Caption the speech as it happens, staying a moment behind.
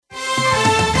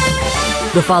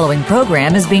The following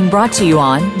program is being brought to you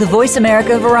on the Voice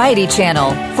America Variety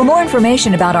Channel. For more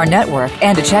information about our network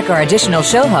and to check our additional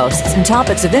show hosts and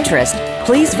topics of interest,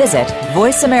 please visit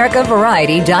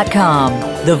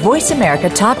voiceamericavariety.com. The Voice America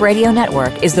Talk Radio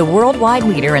Network is the worldwide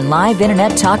leader in live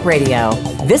Internet talk radio.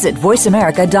 Visit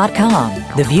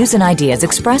voiceamerica.com. The views and ideas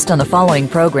expressed on the following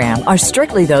program are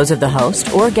strictly those of the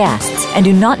host or guests and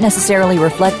do not necessarily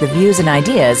reflect the views and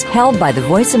ideas held by the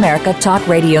Voice America Talk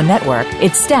Radio Network,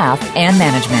 its staff, and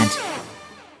management.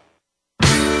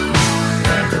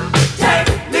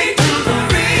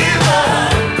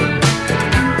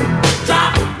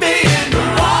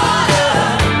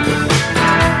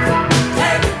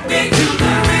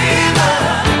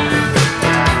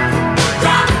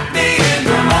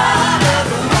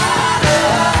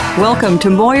 Welcome to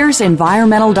Moyer's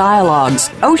Environmental Dialogues,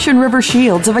 Ocean River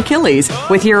Shields of Achilles,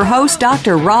 with your host,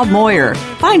 Dr. Rob Moyer.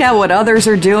 Find out what others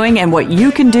are doing and what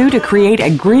you can do to create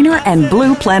a greener and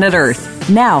blue planet Earth.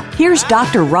 Now, here's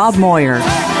Dr. Rob Moyer.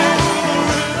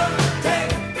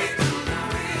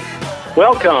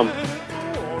 Welcome.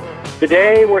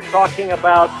 Today we're talking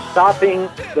about stopping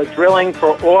the drilling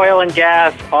for oil and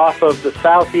gas off of the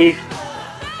southeast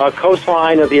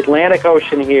coastline of the Atlantic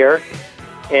Ocean here.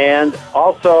 And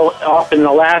also up in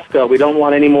Alaska, we don't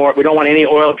want any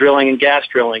oil drilling and gas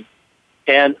drilling.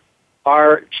 And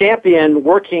our champion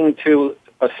working to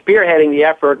spearheading the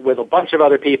effort with a bunch of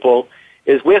other people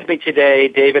is with me today,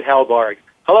 David Hellbarg.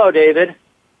 Hello, David.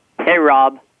 Hey,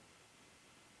 Rob.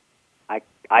 I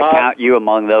count you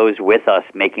among those with us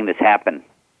making this happen.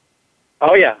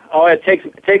 Oh, yeah. Oh, it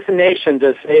takes a nation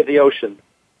to save the ocean.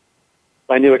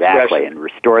 My new expression. Exactly, and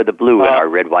restore the blue in our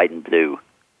red, white, and blue.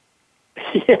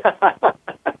 Yeah.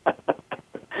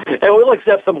 And we'll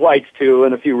accept some whites, too,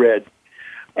 and a few reds.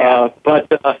 Yeah.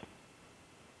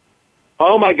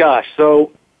 Oh, my gosh.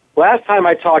 So last time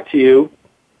I talked to you,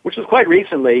 which was quite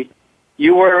recently,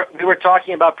 we were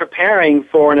talking about preparing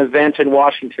for an event in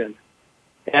Washington.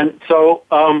 And so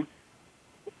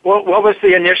what was the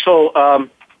your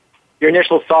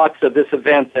initial thoughts of this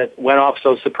event that went off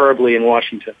so superbly in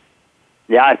Washington?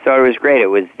 Yeah, I thought it was great. It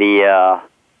was the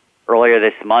earlier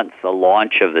this month, the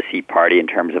launch of the Sea Party in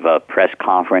terms of a press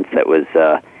conference that was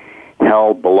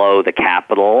held below the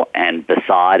Capitol and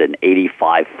beside an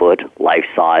 85-foot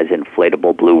life-size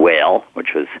inflatable blue whale,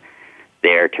 which was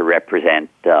there to represent,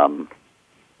 a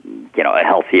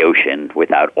healthy ocean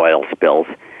without oil spills.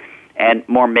 And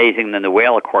more amazing than the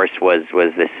whale, of course, was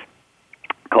this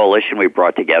coalition we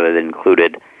brought together that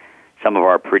included some of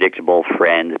our predictable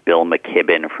friends, Bill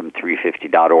McKibben from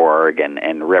 350.org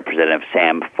and Representative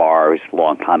Sam Farr, who's a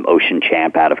longtime ocean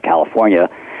champ out of California,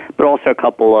 but also a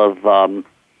couple of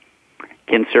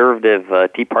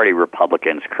conservative Tea Party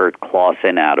Republicans, Kurt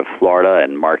Clausen out of Florida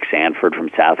and Mark Sanford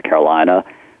from South Carolina,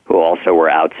 who also were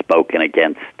outspoken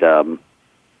against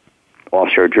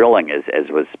offshore drilling, as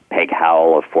was Peg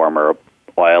Howell, a former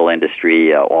oil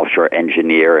industry offshore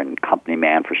engineer and company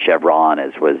man for Chevron,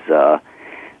 as was a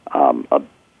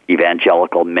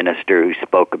evangelical minister who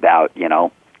spoke about,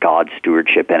 God's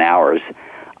stewardship and ours.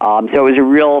 So it was a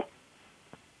real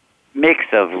mix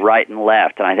of right and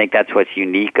left, and I think that's what's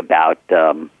unique about,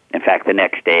 in fact, the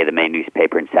next day, the main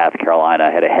newspaper in South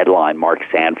Carolina had a headline, Mark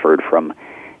Sanford from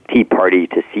Tea Party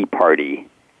to Sea Party.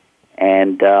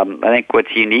 And I think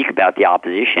what's unique about the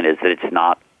opposition is that it's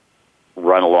not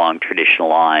run along traditional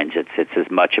lines. It's as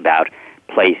much about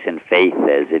place and faith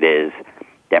as it is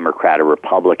Democrat or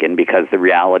Republican, because the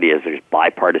reality is there's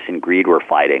bipartisan greed we're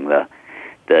fighting. The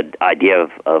idea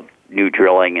of new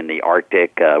drilling in the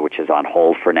Arctic, which is on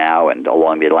hold for now, and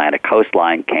along the Atlantic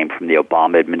coastline came from the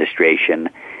Obama administration.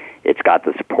 It's got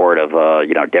the support of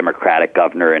Democratic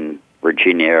governor in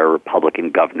Virginia,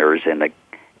 Republican governors in the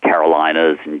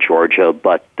Carolinas and Georgia,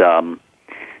 but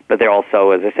there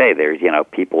also, as I say, there's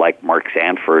people like Mark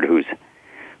Sanford, who's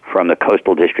from the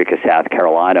coastal district of South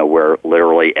Carolina, where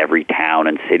literally every town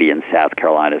and city in South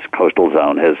Carolina's coastal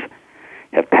zone have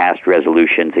passed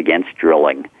resolutions against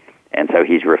drilling, and so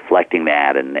he's reflecting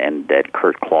that. And that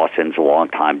Kurt Clausen's a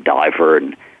longtime diver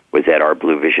and was at our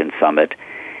Blue Vision Summit,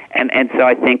 and so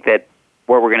I think that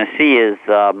what we're going to see is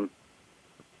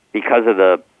because of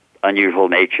the unusual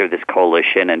nature of this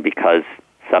coalition, and because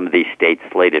some of these states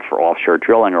slated for offshore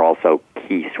drilling are also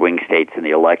key swing states in the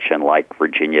election, like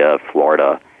Virginia,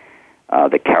 Florida,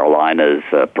 the Carolinas,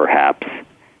 perhaps,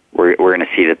 we're going to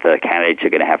see that the candidates are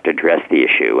going to have to address the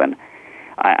issue. And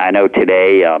I know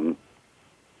today a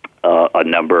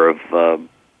number of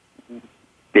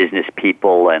business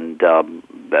people and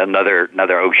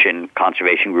another ocean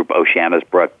conservation group, Oceana's,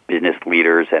 brought business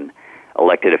leaders and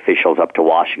elected officials up to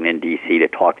Washington, D.C. to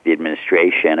talk to the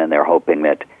administration, and they're hoping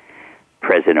that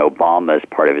President Obama, as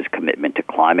part of his commitment to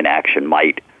climate action,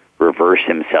 might reverse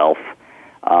himself,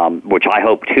 which I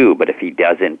hope too. But if he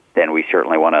doesn't, then we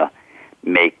certainly want to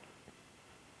make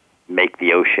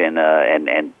the ocean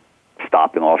and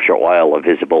stopping offshore oil a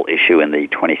visible issue in the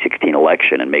 2016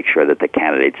 election, and make sure that the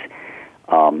candidates,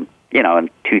 in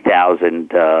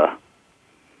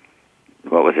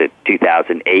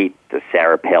 2008, the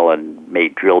Sarah Palin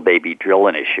made Drill Baby Drill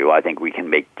an issue. I think we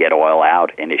can make Get Oil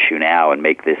Out an issue now and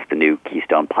make this the new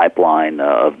Keystone Pipeline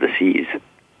of the seas.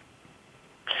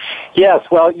 Yes,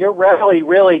 well, you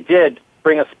really did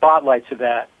bring a spotlight to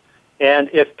that. And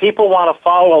if people want to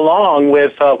follow along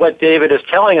with what David is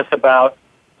telling us about,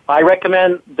 I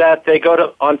recommend that they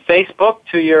go on Facebook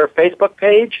to your Facebook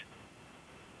page.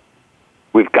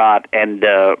 We've got,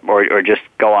 or just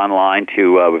go online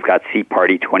to, we've got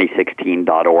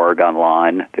SeaParty2016.org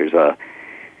online. There's a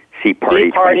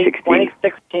SeaParty2016.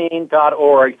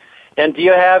 SeaParty2016.org. And do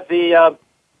you have the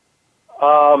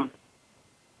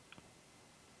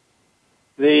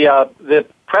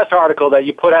press article that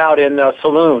you put out in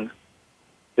Saloon?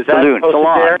 Is that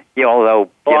Salon. Yeah, although,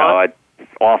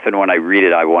 often when I read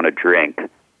it, I want to drink.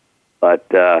 But,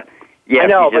 I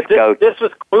know, but this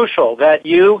was crucial that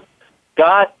you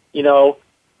got,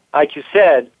 like you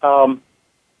said,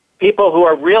 people who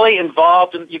are really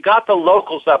involved. You got the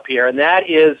locals up here, and that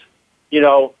is,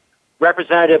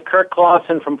 Representative Kurt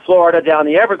Clausen from Florida down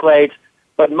the Everglades,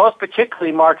 but most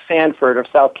particularly Mark Sanford of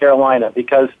South Carolina,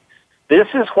 because this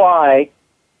is why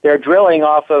they're drilling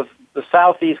off of the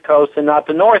southeast coast and not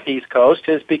the northeast coast,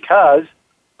 is because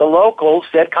the locals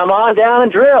said, come on down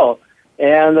and drill.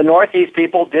 And the northeast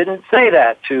people didn't say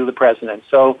that to the president.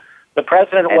 So the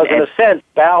president was, in a sense,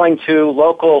 bowing to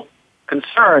local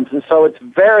concerns. And so it's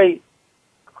very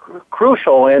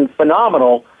crucial and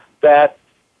phenomenal that,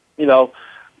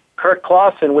 Kurt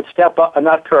Clausen would step up,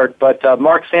 not Kurt, but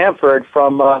Mark Sanford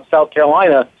from South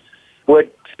Carolina would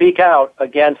speak out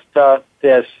against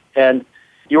this. And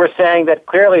you were saying that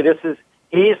clearly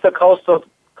he's the coastal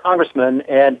congressman,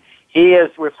 and he is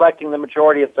reflecting the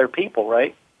majority of their people,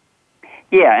 right?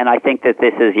 Yeah, and I think that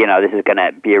this is going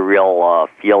to be a real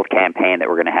field campaign that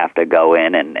we're going to have to go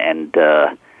in and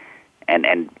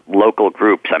local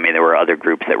groups. I mean, there were other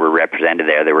groups that were represented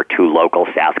there. There were two local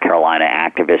South Carolina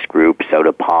activist groups,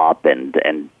 Soda Pop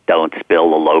and Don't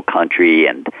Spill the Low Country,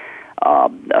 and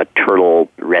a turtle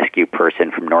rescue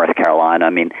person from North Carolina. I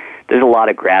mean, there's a lot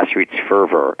of grassroots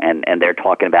fervor, and they're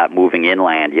talking about moving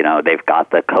inland. They've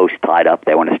got the coast tied up.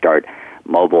 They want to start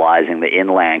mobilizing the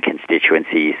inland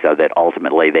constituency so that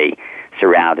ultimately they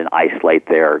surround and isolate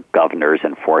their governors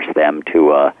and force them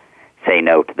to say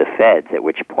no to the feds, at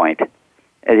which point,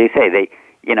 as you say,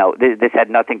 this had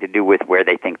nothing to do with where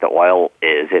they think the oil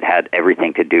is. It had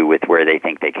everything to do with where they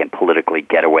think they can politically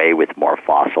get away with more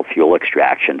fossil fuel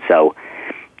extraction. So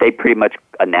they pretty much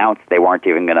announced they weren't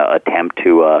even going to attempt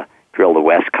to drill the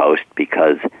West Coast,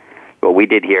 because what we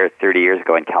did here 30 years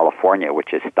ago in California,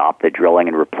 which is stop the drilling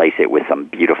and replace it with some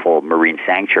beautiful marine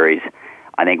sanctuaries,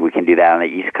 I think we can do that on the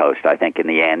East Coast. I think in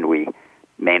the end we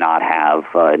may not have,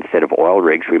 instead of oil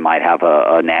rigs, we might have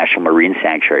a national marine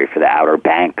sanctuary for the Outer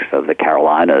Banks of the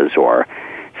Carolinas or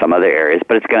some other areas.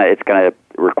 But it's gonna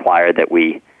require that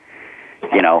we,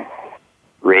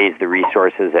 raise the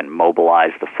resources and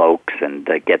mobilize the folks and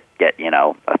get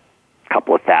a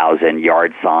couple of thousand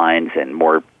yard signs and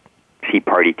more Tea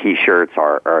Party T-shirts.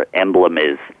 Our emblem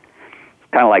is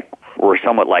kind of like, we're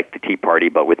somewhat like the Tea Party,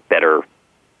 but with better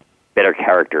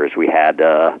characters. We had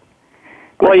you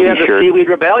have the Seaweed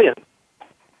Rebellion.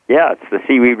 Yeah, it's the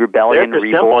Seaweed Rebellion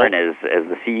reborn as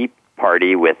the Sea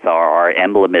Party. With our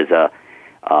emblem is a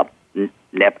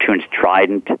Neptune's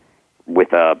trident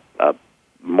with a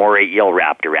moray eel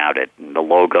wrapped around it, and the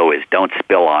logo is "Don't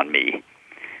Spill on Me."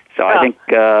 So I think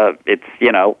it's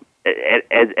as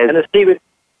the Seaweed.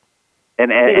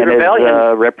 And as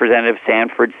Representative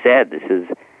Sanford said, this is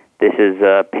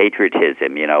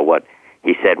patriotism. What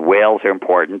he said, whales are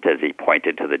important, as he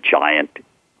pointed to the giant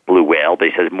blue whale. But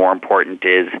he says more important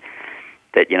is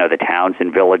that the towns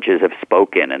and villages have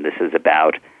spoken, and this is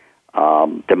about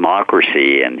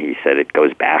democracy. And he said it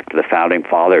goes back to the founding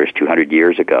fathers 200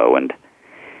 years ago. And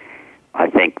I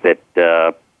think that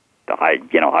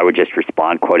I would just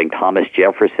respond quoting Thomas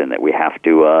Jefferson that we have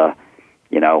to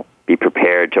be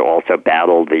prepared to also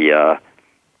battle the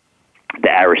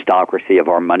aristocracy of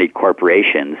our moneyed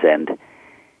corporations, and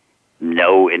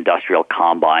no industrial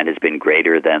combine has been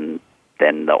greater than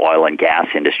the oil and gas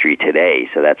industry today.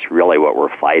 So that's really what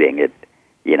we're fighting.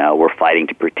 We're fighting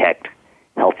to protect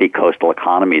healthy coastal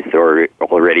economies that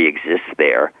already exist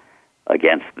there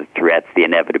against the threats, the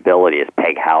inevitability, as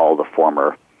Peg Howell, the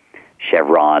former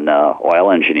Chevron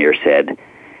oil engineer, said,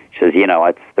 she says,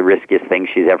 it's the riskiest thing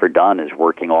she's ever done is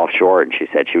working offshore. And she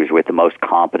said she was with the most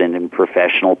competent and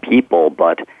professional people,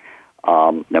 but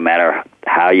no matter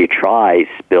how you try,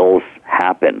 spills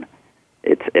happen.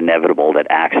 It's inevitable that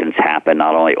accidents happen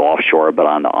not only offshore but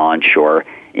on the onshore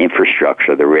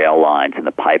infrastructure, the rail lines and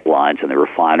the pipelines and the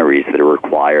refineries that are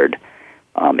required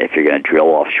if you're going to drill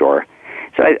offshore.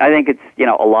 So I think it's,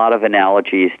 a lot of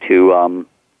analogies to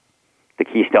the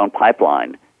Keystone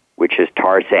Pipeline, which is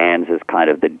tar sands is kind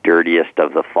of the dirtiest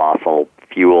of the fossil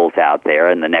fuels out there,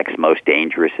 and the next most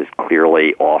dangerous is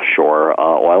clearly offshore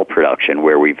oil production,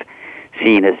 where we've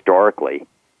seen historically,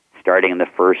 starting in the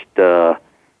first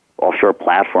offshore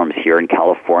platforms here in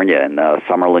California, in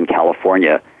Summerlin,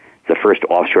 California. The first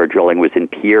offshore drilling was in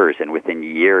Piers, and within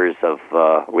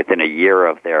a year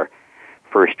of their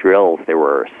first drills, there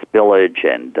were spillage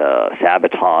and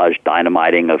sabotage,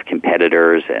 dynamiting of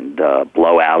competitors, and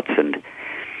blowouts. And,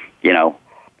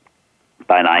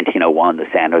 by 1901, the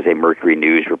San Jose Mercury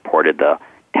News reported the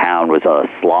town was a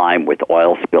slime with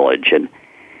oil spillage.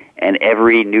 And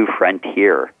every new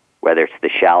frontier, whether it's the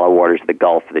shallow waters of the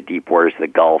Gulf, or the deep waters of the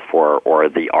Gulf, or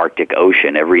the Arctic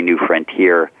Ocean, every new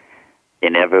frontier,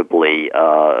 inevitably,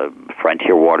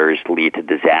 frontier waters lead to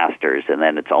disasters, and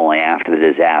then it's only after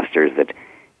the disasters that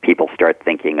people start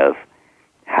thinking of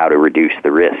how to reduce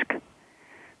the risk.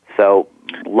 So,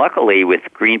 luckily, with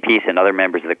Greenpeace and other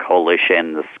members of the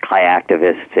coalition, the sky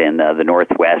activists in the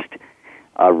Northwest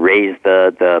raised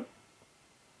the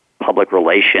public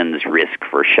relations risk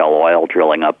for Shell Oil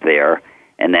drilling up there.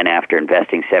 And then after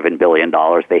investing $7 billion,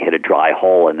 they hit a dry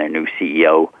hole, and their new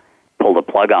CEO pulled the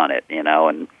plug on it,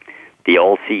 And the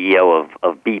old CEO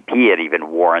of BP had even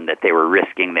warned that they were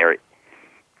risking their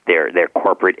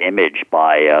corporate image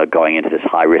by going into this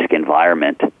high-risk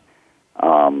environment,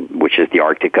 which is the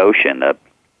Arctic Ocean.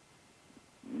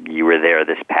 You were there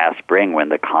this past spring when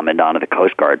the Commandant of the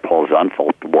Coast Guard, Paul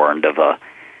Zunfeld, warned of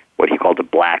what he called a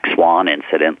black swan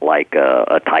incident, like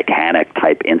a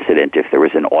Titanic-type incident if there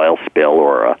was an oil spill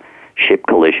or a ship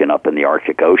collision up in the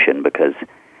Arctic Ocean, because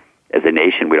as a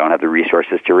nation we don't have the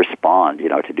resources to respond,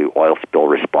 to do oil spill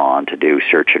respond, to do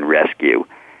search and rescue.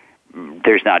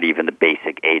 There's not even the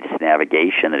basic aids to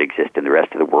navigation that exists in the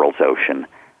rest of the world's ocean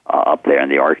up there in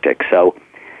the Arctic. So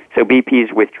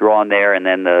BP's withdrawn there, and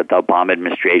then the Obama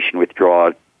administration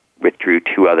withdrew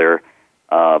two other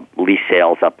lease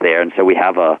sales up there. And so we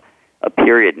have a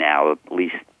period now, at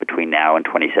least between now and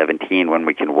 2017, when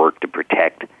we can work to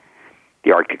protect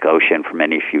the Arctic Ocean from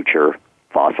any future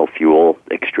fossil fuel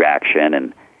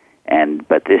extraction.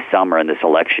 But this summer and this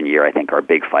election year, I think our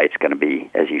big fight's going to be,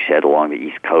 as you said, along the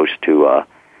East Coast to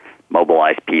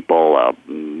mobilize people,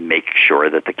 make sure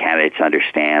that the candidates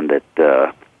understand that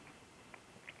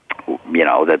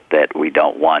that we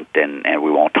don't want and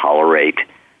we won't tolerate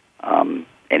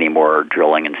any more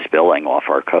drilling and spilling off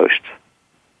our coasts.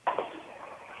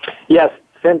 Yes,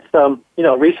 since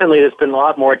recently there's been a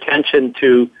lot more attention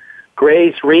to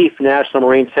Gray's Reef National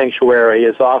Marine Sanctuary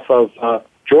is off of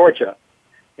Georgia,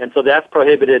 and so that's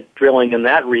prohibited drilling in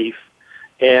that reef.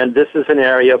 And this is an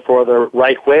area for the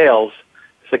right whales.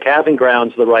 It's the calving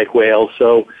grounds of the right whales.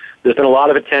 So there's been a lot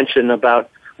of attention about,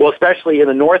 especially in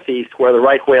the Northeast where the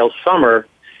right whales summer,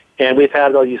 and we've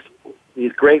had all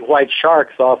these great white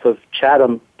sharks off of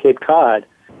Chatham, Cape Cod,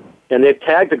 and they've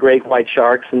tagged the great white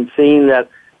sharks and seen that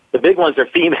the big ones are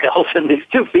females, and these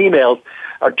two females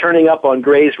are turning up on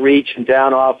Gray's Reach and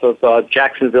down off of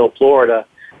Jacksonville, Florida,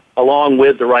 along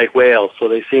with the right whales. So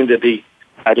they seem to be,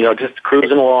 just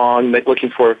cruising along, looking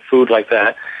for food like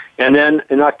that. And then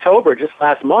in October, just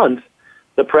last month,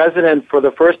 the president, for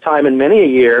the first time in many a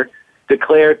year,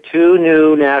 declared two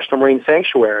new national marine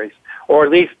sanctuaries, or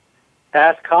at least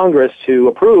asked Congress to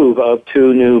approve of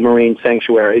two new marine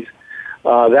sanctuaries.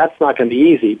 That's not going to be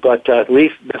easy, but at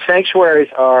least the sanctuaries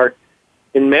are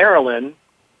in Maryland,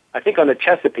 I think on the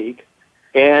Chesapeake,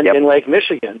 and in Lake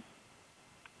Michigan.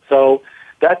 So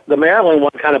the Maryland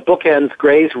one kind of bookends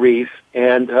Gray's Reef,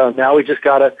 and now we just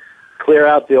got to clear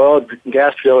out the oil and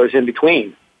gas drillers in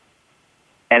between.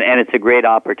 And it's a great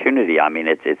opportunity. I mean,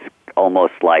 it's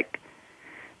almost like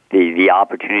the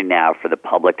opportunity now for the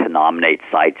public to nominate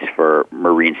sites for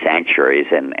marine sanctuaries,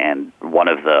 and one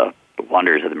of the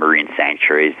wonders of the marine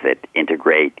sanctuaries that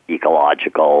integrate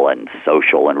ecological and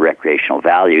social and recreational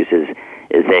values is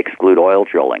they exclude oil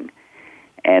drilling.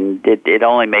 And it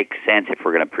only makes sense if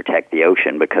we're going to protect the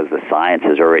ocean, because the science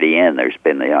is already in. There's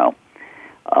been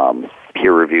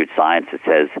peer-reviewed science that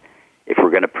says if we're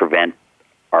going to prevent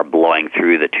our blowing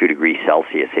through the 2 degrees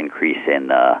Celsius increase in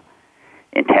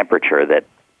temperature that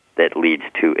leads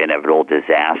to inevitable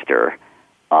disaster,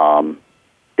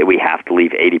 that we have to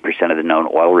leave 80% of the known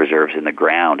oil reserves in the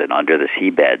ground and under the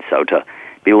seabed. So to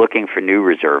be looking for new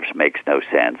reserves makes no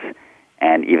sense,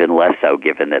 and even less so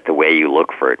given that the way you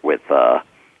look for it with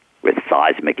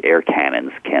seismic air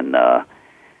cannons can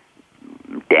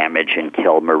damage and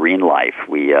kill marine life.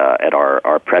 We at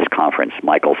our press conference,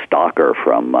 Michael Stocker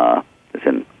from is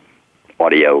an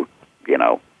audio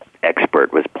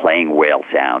expert, was playing whale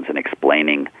sounds and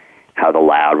explaining how the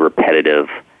loud, repetitive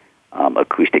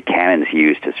acoustic cannons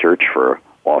used to search for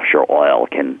offshore oil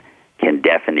can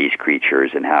deafen these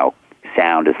creatures, and how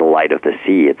sound is the light of the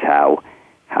sea. It's how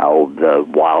the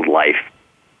wildlife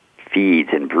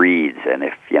feeds and breeds, and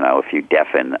if you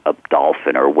deafen a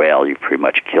dolphin or whale, you've pretty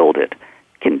much killed it,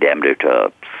 condemned it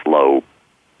to slow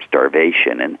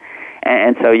starvation, and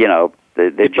so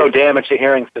it's so damage the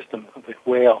hearing system of the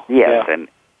whale. Yes, yeah.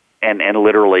 and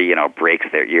literally breaks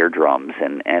their eardrums,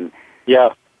 and yeah.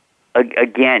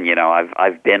 Again,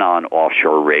 I've been on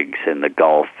offshore rigs in the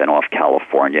Gulf and off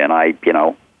California, and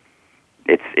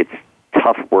it's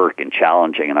tough work and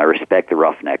challenging, and I respect the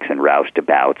roughnecks and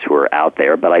roustabouts who are out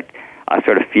there, but I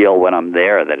sort of feel when I'm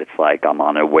there that it's like I'm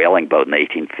on a whaling boat in the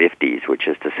 1850s, which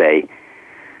is to say,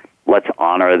 let's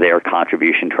honor their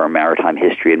contribution to our maritime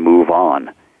history and move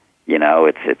on.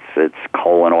 It's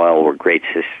coal and oil were great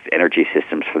energy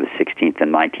systems for the 16th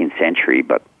and 19th century,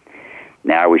 but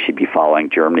now we should be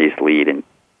following Germany's lead and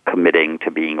committing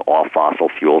to being off fossil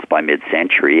fuels by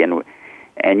mid-century, and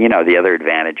the other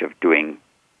advantage of doing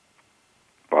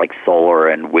like solar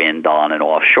and wind on and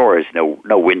offshore is no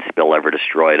wind spill ever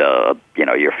destroyed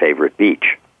your favorite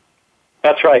beach.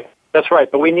 That's right.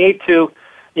 But we need to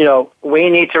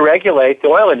regulate the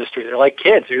oil industry. They're like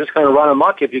kids; they're just going to run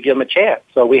amok if you give them a chance.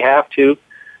 So we have to,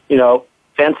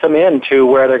 fence them into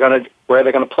where they're going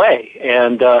to play,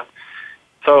 and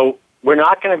so we're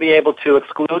not going to be able to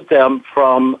exclude them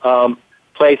from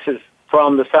places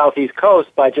from the southeast coast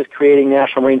by just creating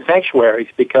national marine sanctuaries,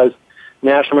 because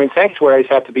national marine sanctuaries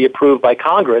have to be approved by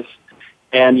Congress,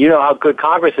 and you know how good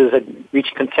Congress is at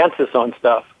reaching consensus on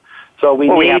stuff. So we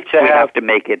have to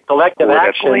make it collective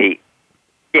action.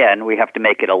 Yeah, and we have to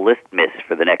make it a litmus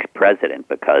for the next president,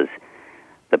 because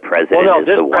the president is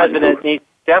the one. This president needs to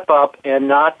step up and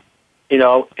not,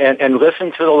 and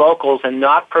listen to the locals and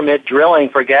not permit drilling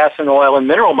for gas and oil and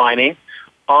mineral mining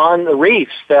on the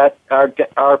reefs that are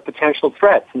potential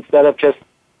threats. Instead of just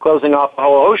closing off the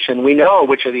whole ocean, we know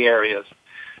which are the areas.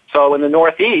 So in the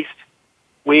Northeast,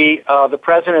 the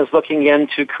president is looking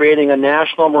into creating a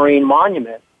national marine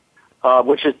monument,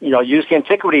 which is, use the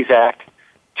Antiquities Act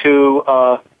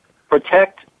to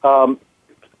protect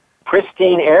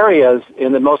pristine areas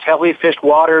in the most heavily fished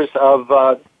waters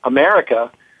of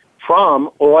America from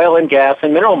oil and gas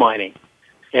and mineral mining.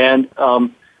 And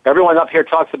everyone up here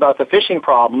talks about the fishing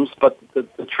problems, but the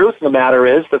truth of the matter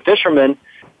is the fishermen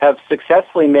have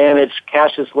successfully managed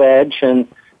Cassius Ledge and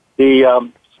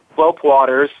the slope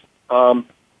waters so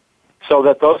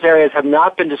that those areas have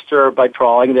not been disturbed by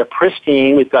trawling. They're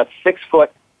pristine. We've got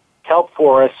 6-foot kelp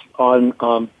forests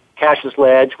on Cassius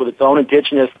Ledge with its own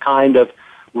indigenous kind of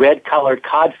red-colored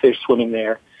codfish swimming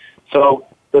there. So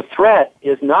the threat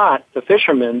is not the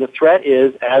fishermen. The threat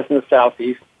is, as in the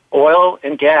Southeast, oil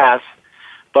and gas,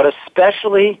 but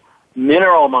especially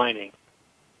mineral mining.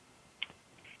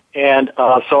 And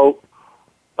so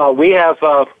we have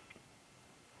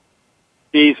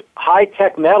these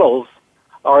high-tech metals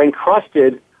are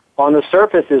encrusted on the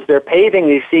surfaces. They're paving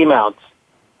these seamounts.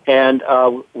 And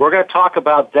we're going to talk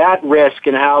about that risk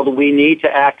and how we need to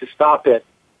act to stop it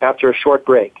after a short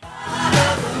break.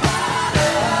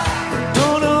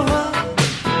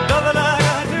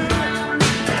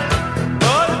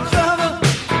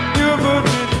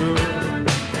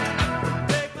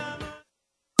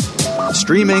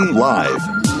 Streaming live,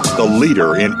 the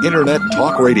leader in Internet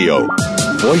talk radio,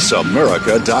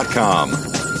 VoiceAmerica.com.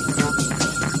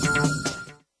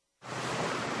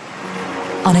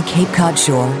 On a Cape Cod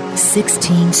shore,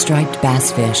 16 striped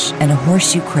bass fish and a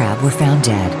horseshoe crab were found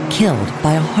dead, killed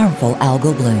by a harmful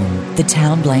algal bloom. The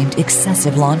town blamed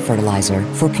excessive lawn fertilizer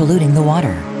for polluting the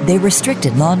water. They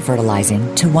restricted lawn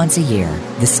fertilizing to once a year.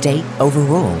 The state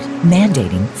overruled,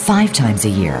 mandating 5 times a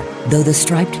year. Though the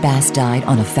striped bass died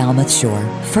on a Falmouth shore,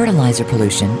 fertilizer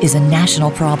pollution is a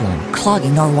national problem,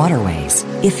 clogging our waterways.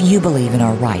 If you believe in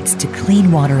our rights to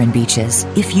clean water and beaches,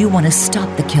 if you want to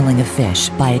stop the killing of fish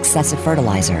by excessive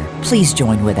fertilizer, please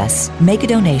join with us. Make a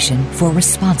donation for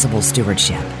responsible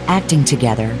stewardship. Acting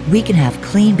together, we can have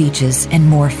clean beaches and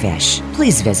more fish.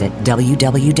 Please visit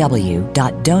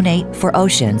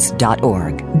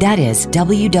www.donateforoceans.org. That is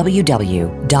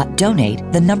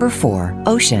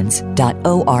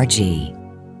www.donate4oceans.org.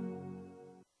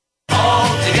 All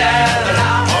together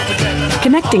now.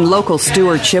 Connecting local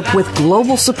stewardship with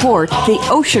global support, the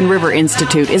Ocean River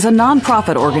Institute is a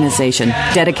nonprofit organization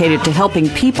dedicated to helping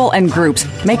people and groups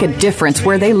make a difference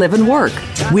where they live and work.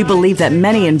 We believe that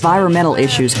many environmental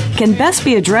issues can best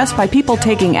be addressed by people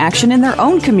taking action in their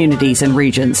own communities and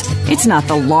regions. It's not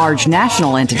the large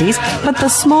national entities, but the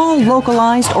small,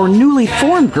 localized, or newly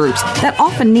formed groups that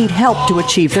often need help to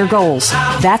achieve their goals.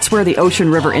 That's where the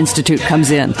Ocean River Institute comes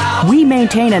in. We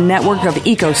maintain a network of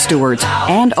eco-stewards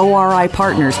and ORI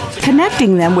partners,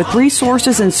 connecting them with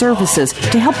resources and services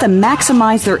to help them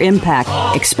maximize their impact,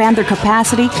 expand their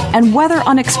capacity, and weather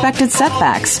unexpected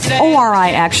setbacks.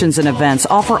 ORI actions and events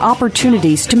offer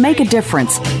opportunities to make a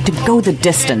difference, to go the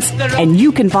distance, and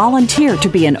you can volunteer to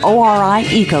be an ORI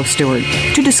eco-steward.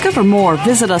 To discover more,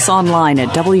 visit us online at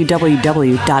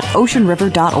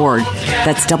www.oceanriver.org.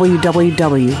 That's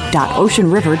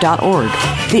www.oceanriver.org.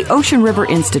 The Ocean River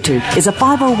Institute is a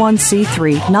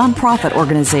 501c3 nonprofit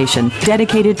organization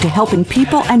dedicated to helping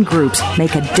people and groups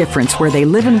make a difference where they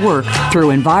live and work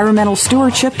through environmental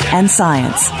stewardship and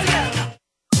science.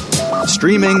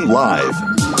 Streaming live,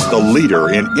 the leader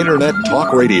in Internet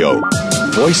Talk Radio,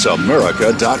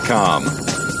 VoiceAmerica.com.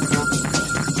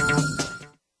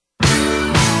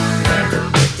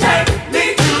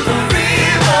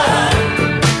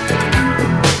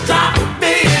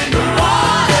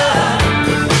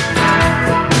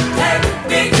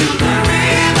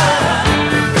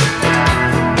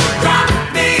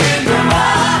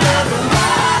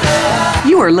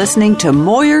 You are listening to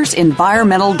Moyer's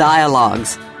Environmental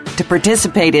Dialogues. To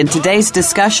participate in today's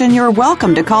discussion, you're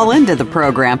welcome to call into the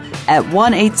program at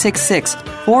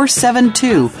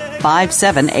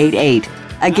 1-866-472-5788.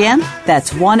 Again,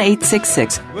 that's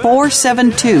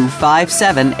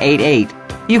 1-866-472-5788.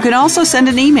 You can also send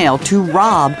an email to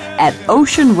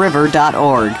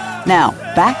rob@oceanriver.org. Now,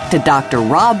 back to Dr.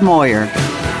 Rob Moyer.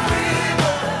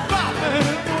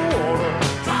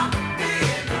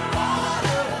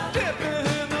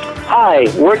 Hi,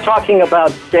 we're talking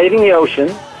about saving the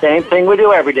ocean, same thing we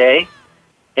do every day.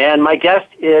 And my guest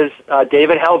is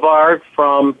David Helbard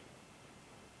from,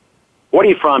 what are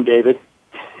you from, David?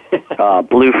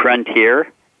 Blue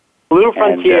Frontier. Blue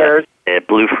Frontier.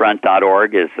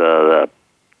 Bluefront.org is the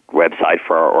website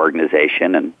for our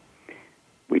organization, and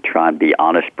we try and be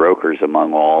honest brokers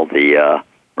among all the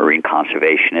marine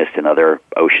conservationists and other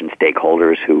ocean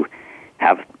stakeholders who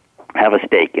have a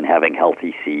stake in having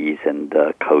healthy seas and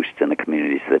coasts and the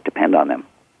communities that depend on them.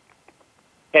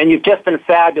 And you've just been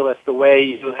fabulous the way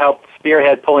you helped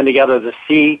spearhead pulling together the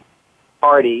Sea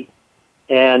Party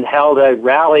and held a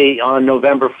rally on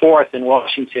November 4th in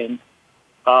Washington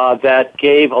that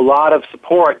gave a lot of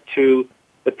support to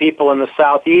the people in the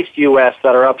southeast U.S.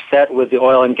 that are upset with the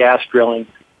oil and gas drilling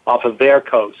off of their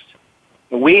coast.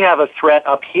 And we have a threat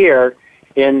up here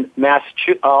in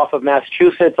off of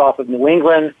Massachusetts, off of New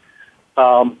England.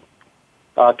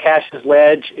 Cash's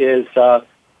Ledge is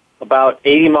about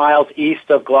 80 miles east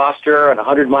of Gloucester and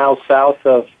 100 miles south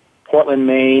of Portland,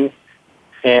 Maine.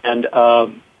 And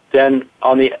then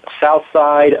on the south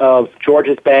side of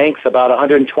Georges Banks, about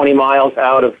 120 miles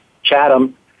out of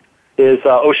Chatham, is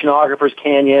Oceanographer's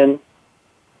Canyon.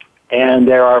 And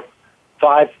there are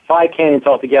five canyons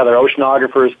altogether: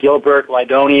 Oceanographer's, Gilbert,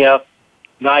 Lydonia,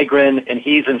 Nigrin, and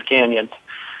Heathens Canyons,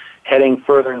 heading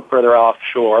further and further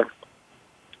offshore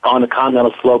on the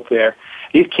continental slope there.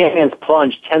 These canyons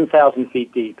plunge 10,000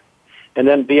 feet deep. And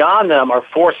then beyond them are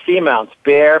four seamounts: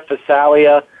 Bear,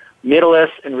 Phasalia,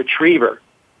 Mytilus, and Retriever.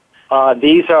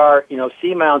 These are,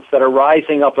 seamounts that are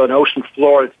rising up an ocean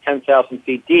floor that's 10,000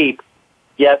 feet deep,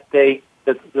 yet the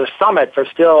summits are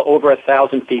still over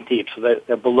 1,000 feet deep, so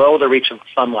they're below the reach of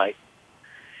sunlight.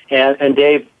 And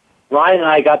Dave, Ryan and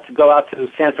I got to go out to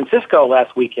San Francisco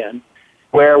last weekend,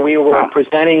 where we were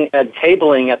presenting and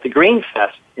tabling at the Green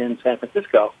Fest in San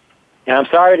Francisco. And I'm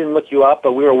sorry I didn't look you up,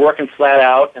 but we were working flat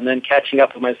out and then catching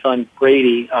up with my son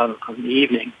Brady on the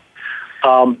evening.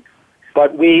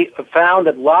 But we found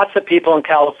that lots of people in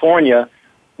California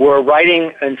were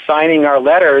writing and signing our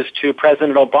letters to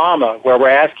President Obama, where we're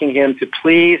asking him to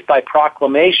please, by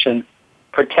proclamation,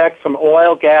 protect from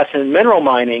oil, gas, and mineral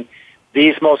mining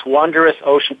this most wondrous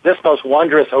ocean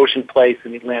place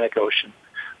in the Atlantic Ocean,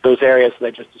 those areas that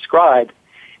I just described.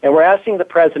 And we're asking the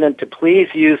President to please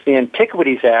use the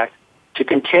Antiquities Act to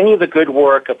continue the good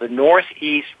work of the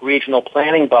Northeast Regional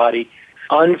Planning Body,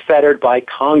 unfettered by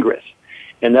Congress,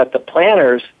 and that the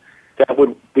planners that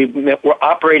were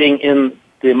operating in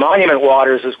the monument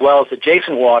waters as well as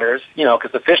adjacent waters,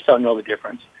 because the fish don't know the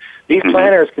difference. These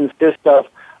planners consist of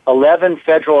 11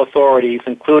 federal authorities,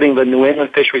 including the New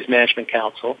England Fisheries Management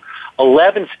Council,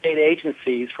 11 state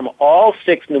agencies from all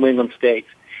 6 New England states,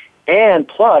 and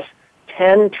plus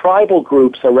 10 tribal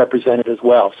groups are represented as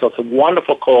well. So it's a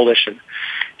wonderful coalition.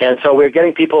 And so we're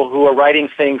getting people who are writing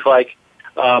things like,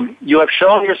 you have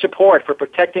shown your support for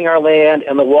protecting our land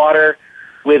and the water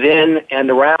within and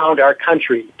around our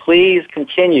country. Please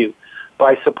continue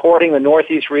by supporting the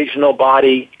Northeast Regional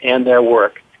Body and their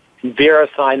work. And Vera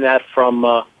signed that from,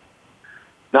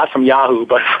 not from Yahoo,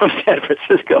 but from San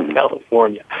Francisco,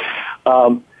 California.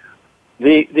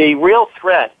 The real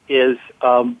threat is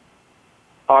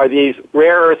are these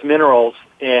rare earth minerals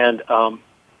and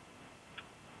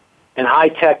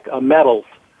high-tech metals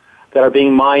that are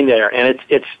being mined there. And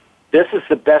this is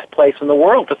the best place in the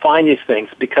world to find these things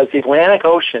because the Atlantic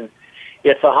Ocean,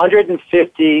 it's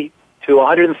 150 to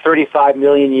 135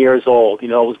 million years old. You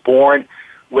know, it was born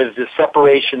with the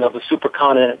separation of the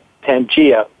supercontinent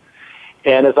Pangaea.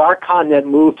 And as our continent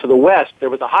moved to the west, there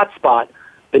was a hot spot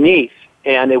beneath,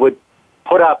 and it would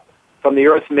put up from the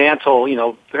Earth's mantle, you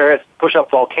know, push up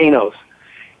volcanoes.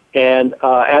 And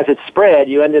as it spread,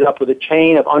 you ended up with a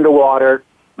chain of underwater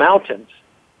mountains.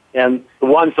 And the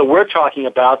ones that we're talking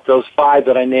about, those four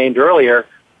that I named earlier,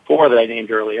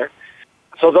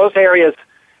 so those areas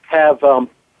have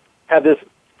this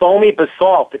foamy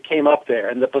basalt that came up there,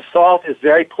 and the basalt is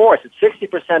very porous. It's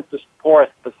 60% porous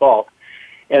basalt.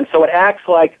 And so it acts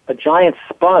like a giant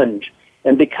sponge.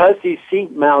 And because these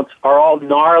seamounts are all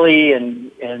gnarly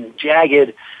and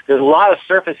jagged, there's a lot of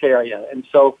surface area. And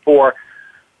so for,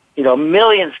 you know,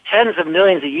 millions, tens of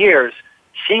millions of years,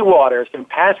 seawater has been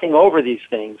passing over these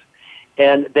things,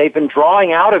 and they've been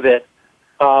drawing out of it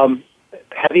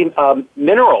heavy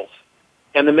minerals.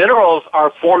 And the minerals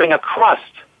are forming a crust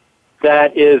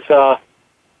that is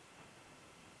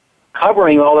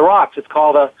covering all the rocks. It's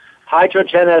called a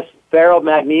hydrogenous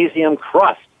ferromagnesium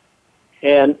crust.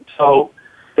 And so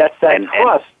that's that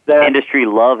crust. That industry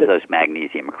loves those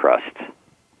magnesium crusts.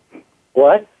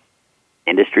 What?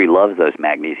 Industry loves those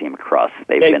magnesium crusts.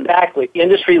 Exactly.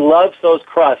 Industry loves those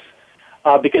crusts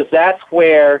because that's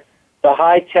where the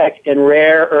high-tech and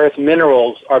rare earth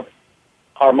minerals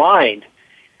are mined.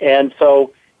 And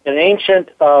so an ancient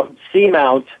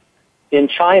seamount in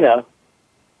China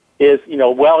is, you know,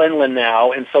 well inland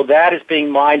now, and so that is being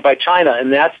mined by China,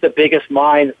 and that's the biggest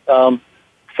mine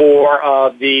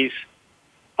for these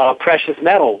precious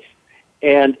metals.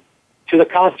 And to the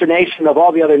consternation of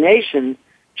all the other nations,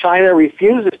 China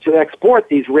refuses to export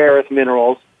these rare earth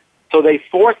minerals, so they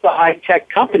force the high-tech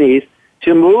companies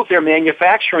to move their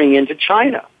manufacturing into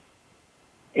China.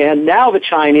 And now the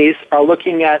Chinese are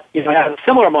looking at, you know, a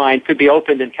similar mine could be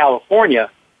opened in California,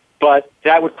 but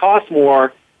that would cost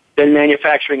more than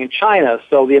manufacturing in China,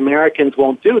 so the Americans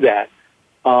won't do that.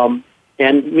 And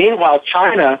meanwhile,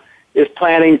 China is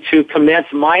planning to commence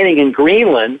mining in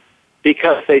Greenland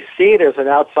because they see there's an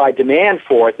outside demand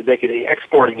for it, that they could be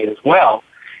exporting it as well.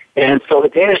 And so the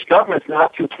Danish government's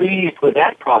not too pleased with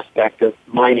that prospect of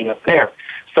mining up there.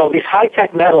 So these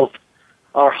high-tech metals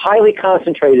are highly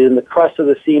concentrated in the crust of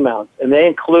the seamounts, and they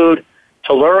include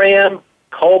tellurium,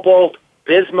 cobalt,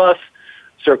 bismuth,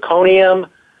 zirconium,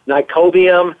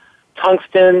 niobium,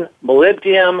 tungsten,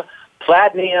 molybdenum,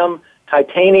 platinum,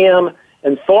 titanium,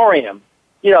 and thorium.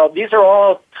 You know, these are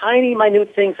all tiny,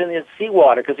 minute things in the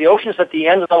seawater because the ocean's at the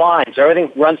end of the line, so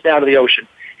everything runs down to the ocean.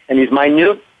 And these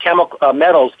minute chemical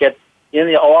metals get in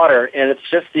the water, and it's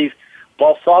just these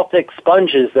basaltic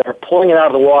sponges that are pulling it out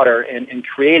of the water and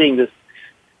creating this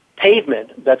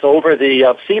pavement that's over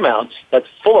the seamounts that's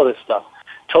full of this stuff.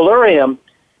 Tellurium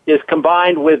is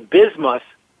combined with bismuth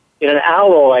in an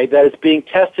alloy that is being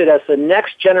tested as the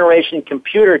next generation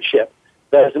computer chip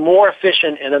that is more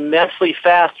efficient and immensely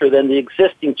faster than the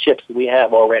existing chips that we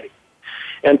have already.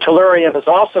 And tellurium is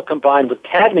also combined with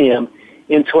cadmium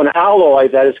into an alloy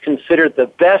that is considered the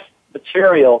best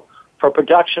material for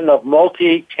production of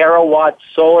multi-terawatt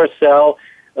solar cell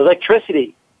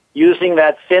electricity using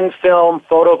that thin film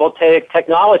photovoltaic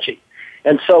technology.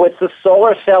 And so it's the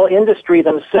solar cell industry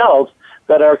themselves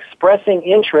that are expressing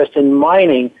interest in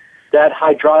mining that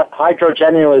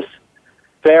hydrogenous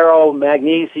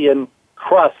ferromagnesium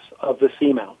crust of the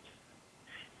seamounts.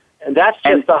 And that's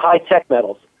just the high-tech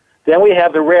metals. Then we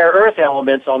have the rare earth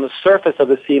elements on the surface of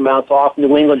the seamounts off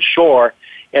New England shore,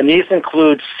 and these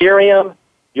include cerium,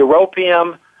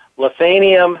 europium,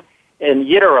 lanthanum, and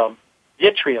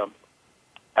yttrium.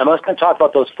 I'm just going to talk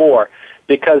about those four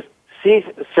because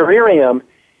cerium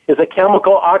is a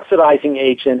chemical oxidizing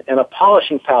agent and a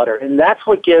polishing powder, and that's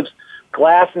what gives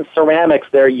glass and ceramics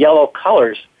their yellow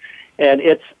colors. And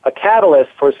it's a catalyst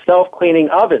for self-cleaning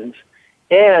ovens,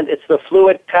 and it's the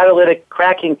fluid catalytic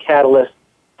cracking catalyst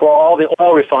for all the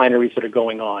oil refineries that are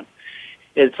going on.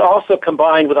 It's also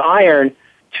combined with iron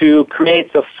to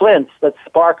create the flints that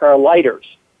spark our lighters.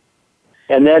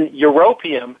 And then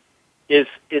europium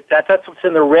that's what's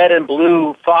in the red and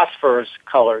blue phosphorus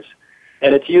colors.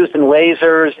 And it's used in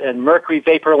lasers and mercury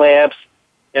vapor lamps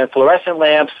and fluorescent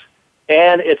lamps,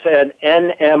 and it's an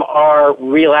NMR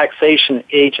relaxation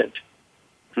agent.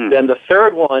 Then the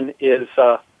third one is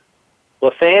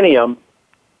lanthanum,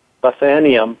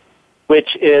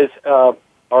 which is, or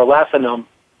lanthanum.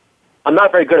 I'm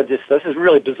not very good at this. This is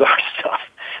really bizarre stuff.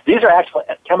 These are actual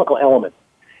chemical elements.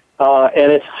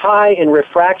 And it's high in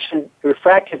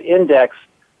refractive index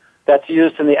that's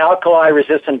used in the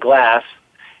alkali-resistant glass.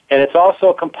 And it's also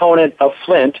a component of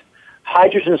flint,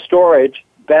 hydrogen storage,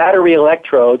 battery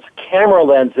electrodes, camera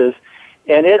lenses,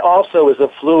 and it also is a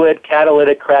fluid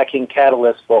catalytic cracking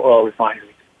catalyst for oil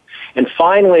refineries. And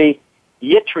finally,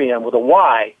 yttrium with a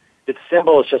Y, its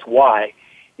symbol is just Y,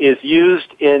 is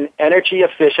used in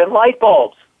energy-efficient light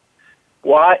bulbs.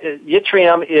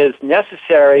 Yttrium is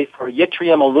necessary for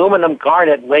yttrium aluminum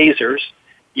garnet lasers,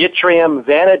 yttrium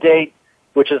vanadate,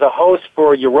 which is a host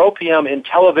for europium in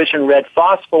television red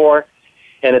phosphor,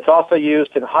 and it's also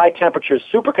used in high-temperature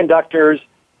superconductors,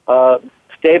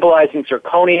 stabilizing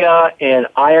zirconia and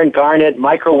iron garnet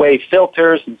microwave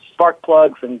filters and spark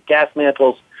plugs and gas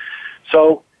mantles.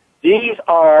 So these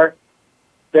are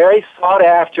very sought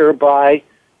after by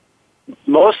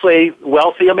mostly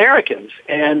wealthy Americans.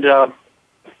 And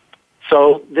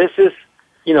so this is,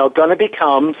 going to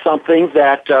become something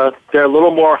that they're a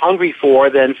little more hungry for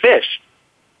than fish.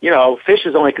 Fish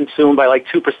is only consumed by like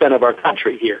 2% of our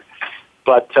country here.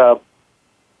 But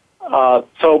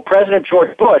so President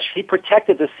George Bush, he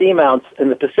protected the seamounts in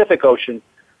the Pacific Ocean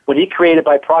when he created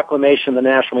by proclamation the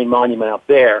National Marine Monument out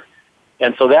there.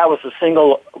 And so that was the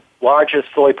single largest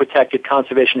fully protected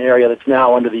conservation area that's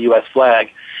now under the U.S.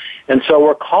 flag. And so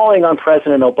we're calling on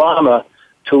President Obama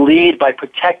to lead by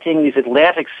protecting these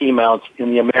Atlantic seamounts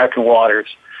in the American waters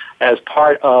as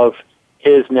part of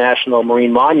his National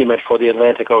Marine Monument for the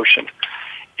Atlantic Ocean.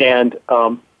 And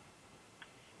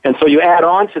so you add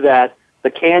on to that the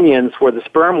canyons where the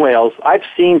sperm whales. I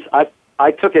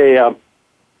took a.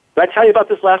 Did I tell you about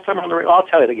this last time on the radio? I'll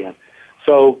tell it again.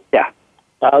 So yeah,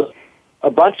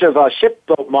 a bunch of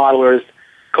shipboat modelers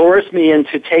coerced me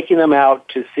into taking them out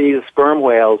to see the sperm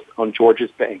whales on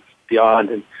Georges Banks beyond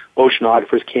and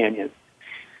Oceanographers Canyon.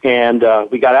 And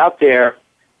we got out there,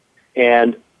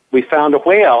 and we found a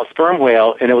whale, a sperm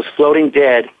whale, and it was floating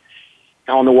dead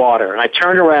on the water. And I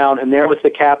turned around, and there was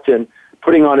the captain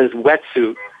putting on his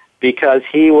wetsuit because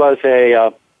he was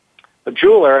a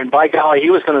jeweler, and by golly, he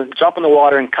was going to jump in the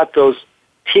water and cut those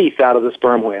teeth out of the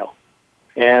sperm whale.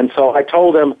 And so I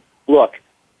told him, look,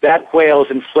 that whale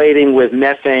is inflating with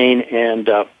methane and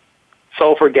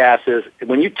sulfur gases.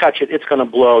 When you touch it, it's going to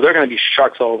blow. There are going to be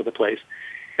sharks all over the place.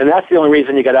 And that's the only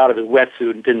reason he got out of his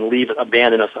wetsuit and didn't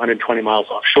abandon us 120 miles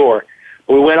offshore.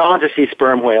 But we went on to see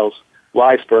sperm whales,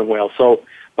 live sperm whales. So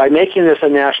by making this a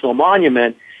national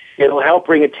monument, it'll help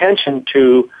bring attention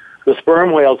to the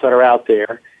sperm whales that are out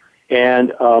there,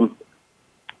 and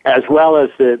as well as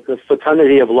the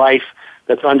fecundity of life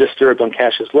that's undisturbed on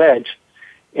Cassius Ledge.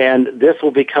 And this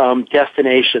will become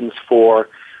destinations for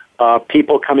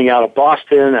people coming out of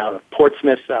Boston, out of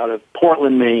Portsmouth, out of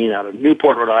Portland, Maine, out of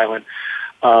Newport, Rhode Island,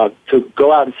 to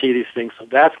go out and see these things. So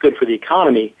that's good for the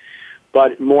economy.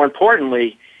 But more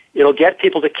importantly, it'll get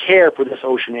people to care for this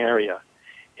ocean area.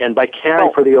 And by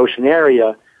caring for the ocean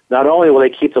area, not only will they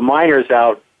keep the miners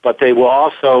out, but they will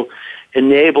also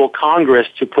enable Congress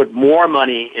to put more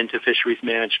money into fisheries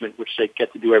management, which they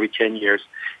get to do every 10 years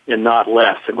and not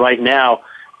less. And right now,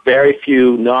 very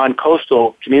few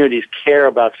non-coastal communities care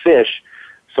about fish,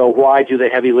 so why do the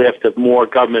heavy lift of more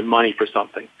government money for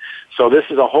something? So this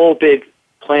is a whole big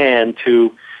plan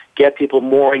to get people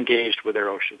more engaged with their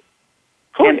ocean.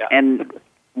 And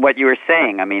what you were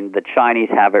saying, I mean, the Chinese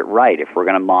have it right. If we're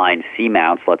going to mine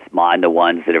seamounts, let's mine the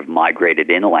ones that have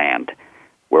migrated inland,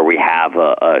 where we have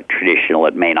a traditional,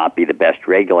 it may not be the best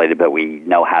regulated, but we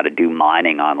know how to do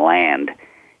mining on land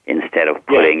instead of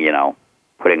putting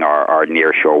our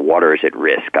nearshore waters at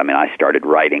risk. I mean, I started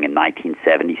writing in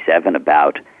 1977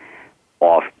 about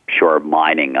offshore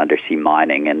mining, undersea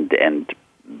mining, and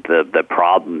the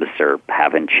problems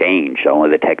haven't changed.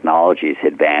 Only the technology's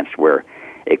advanced where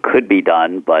it could be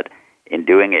done, but in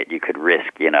doing it, you could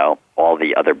risk, all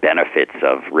the other benefits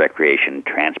of recreation,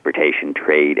 transportation,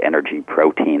 trade, energy,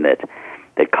 protein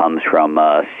that comes from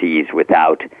seas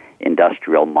without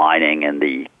industrial mining and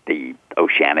the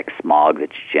oceanic smog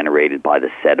that's generated by the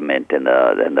sediment and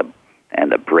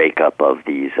the breakup of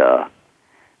these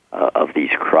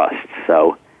crusts.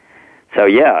 So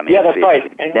yeah, I mean, that's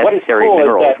right. And necessary what is cool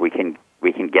minerals, is that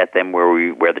we can get them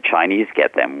where the Chinese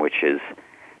get them, which is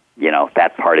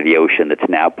that part of the ocean that's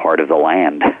now part of the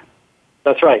land.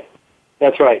 That's right.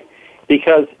 That's right.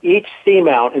 Because each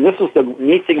seamount, and this was the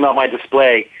neat thing about my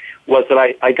display, was that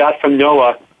I got from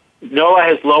NOAA. NOAA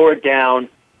has lowered down,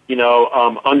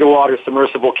 underwater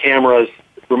submersible cameras,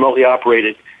 remotely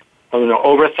operated,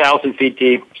 over 1,000 feet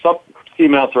deep. Some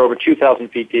seamounts are over 2,000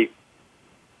 feet deep,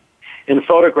 and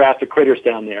photographed the critters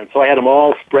down there. And so I had them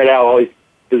all spread out, all these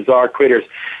bizarre critters,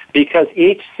 because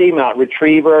each seamount,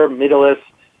 retriever, Mytilus,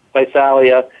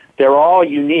 Physalia, they're all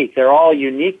unique. They're all a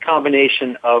unique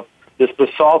combination of this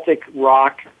basaltic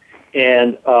rock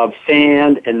and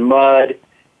sand and mud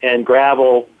and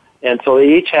gravel. And so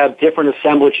they each have different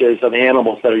assemblages of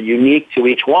animals that are unique to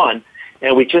each one.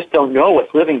 And we just don't know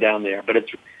what's living down there. But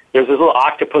there's this little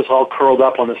octopus all curled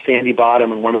up on the sandy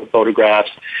bottom in one of the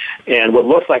photographs, and what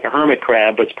looks like a hermit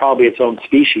crab, but it's probably its own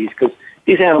species, because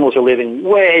these animals are living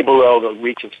way below the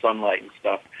reach of sunlight and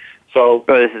stuff. So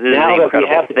now that we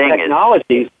have the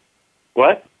technologies,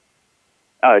 what?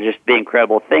 Just the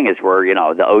incredible thing is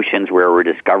the oceans where we're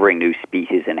discovering new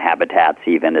species and habitats,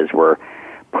 even as we're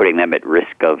putting them at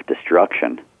risk of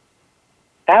destruction.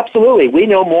 Absolutely. We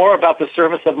know more about the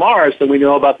surface of Mars than we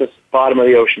know about the bottom of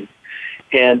the ocean.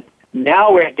 And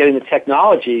now we're getting the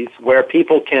technologies where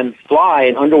people can fly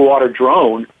an underwater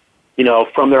drone,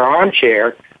 from their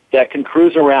armchair that can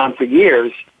cruise around for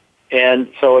years. And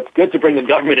so it's good to bring the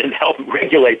government in to help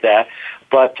regulate that.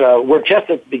 But we're just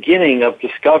at the beginning of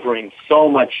discovering so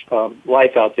much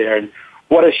life out there. And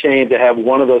what a shame to have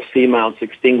one of those seamounts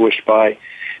extinguished by.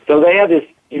 So they have this,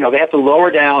 they have to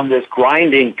lower down this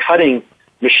grinding, cutting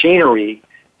machinery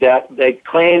that they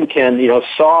claim can,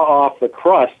 saw off the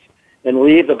crust and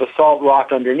leave the basalt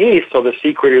rock underneath so the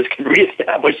sea critters can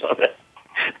reestablish on it.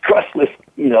 Crustless,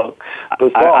 basalt.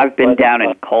 I've been down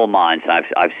in coal mines, and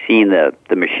I've seen the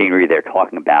machinery they're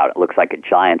talking about. It looks like a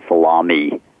giant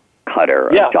salami cutter,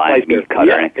 a giant meat cutter.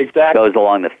 Yeah, and it exactly. goes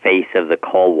along the face of the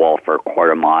coal wall for a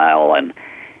quarter mile, and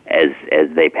as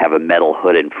they have a metal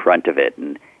hood in front of it,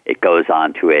 and it goes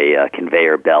onto a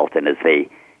conveyor belt, and as the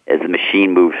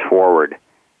machine moves forward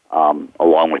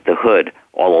along with the hood,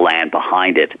 all the land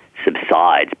behind it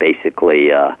subsides.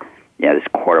 Basically, this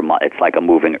quarter mile, it's like a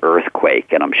moving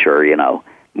earthquake, and I'm sure,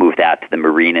 move that to the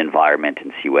marine environment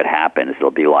and see what happens.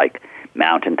 It'll be like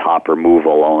mountaintop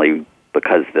removal, only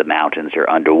because the mountains are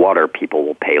underwater, people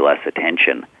will pay less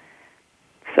attention.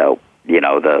 So,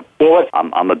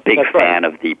 I'm a big fan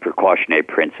of the precautionary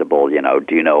principle,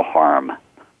 do no harm.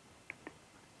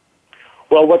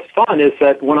 Well, what's fun is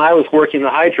that when I was working the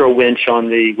hydro winch on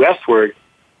the westward,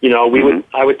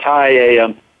 I would tie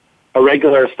a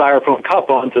regular styrofoam cup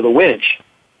onto the winch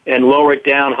and lower it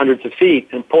down hundreds of feet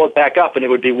and pull it back up, and it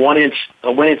would be a 1 inch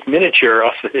miniature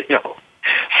of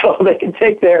So they can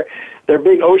take their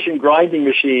big ocean grinding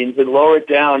machines and lower it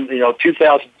down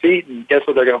 2,000 feet, and guess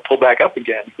what? They're going to pull back up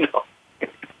again.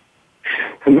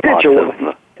 Miniature.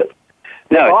 Awesome.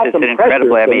 It's an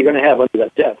incredible. I mean, you're going to have under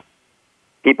that depth.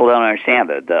 People don't understand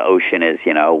that the ocean is,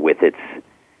 with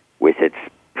its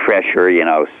pressure,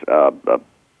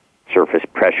 surface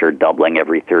pressure doubling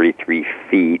every 33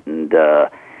 feet, and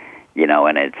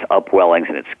and its upwellings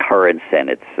and its currents and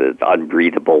its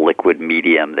unbreathable liquid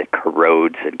medium that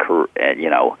corrodes and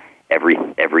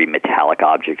every metallic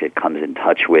object it comes in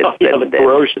touch with. The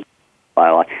corrosion.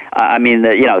 I mean,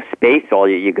 space. All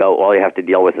you have to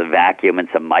deal with is a vacuum and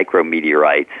some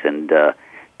micrometeorites, and the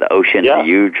ocean's a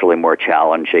hugely more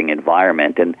challenging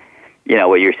environment. And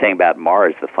what you're saying about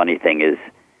Mars. The funny thing is,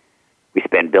 we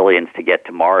spend billions to get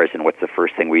to Mars, and what's the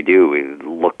first thing we do? We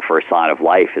look for a sign of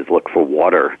life, is look for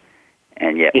water.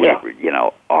 And yet,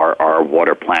 our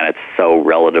water planet's so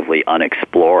relatively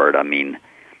unexplored. I mean,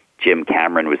 Jim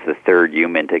Cameron was the third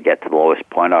human to get to the lowest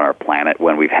point on our planet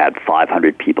when we've had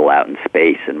 500 people out in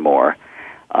space and more.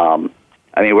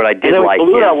 What I did like is...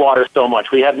 we pollute our water so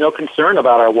much. We have no concern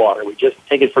about our water. We just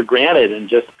take it for granted and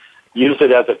just use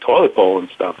it as a toilet bowl and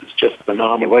stuff. It's just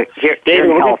phenomenal. Here David,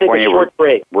 in we're going to take a short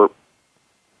break. We're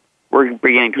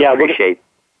beginning to appreciate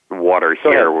water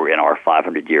here. We're in our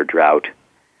 500-year drought.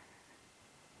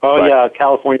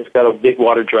 California's got a big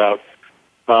water drought.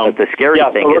 But the scary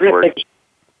thing is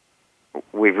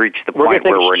we've reached the point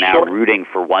where we're now rooting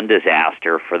for one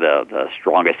disaster, for the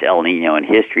strongest El Nino in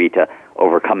history, to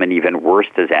overcome an even worse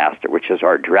disaster, which is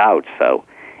our drought. So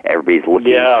everybody's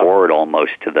looking forward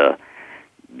almost to the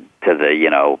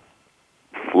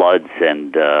floods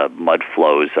and mud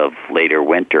flows of later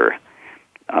winter.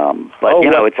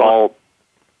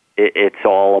 It's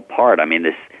all a part. I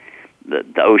mean,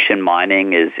 the ocean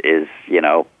mining is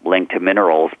linked to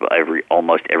minerals, but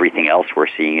almost everything else we're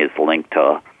seeing is linked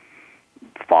to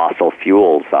fossil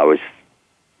fuels. I was,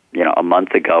 a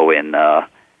month ago in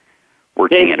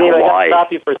working in Dave, Hawaii. I got to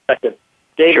stop you for a second.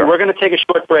 David, Sure. We're going to take a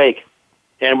short break,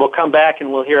 and we'll come back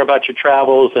and we'll hear about your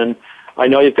travels, and I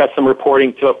know you've got some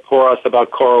reporting for us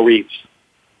about coral reefs.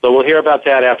 So we'll hear about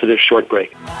that after this short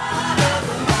break.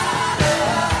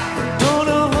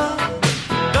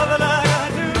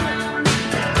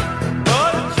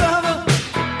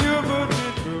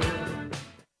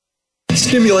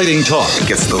 Stimulating talk. It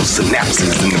gets those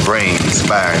synapses in the brain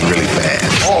firing really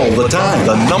fast. All the time.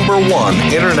 The number one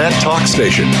internet talk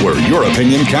station where your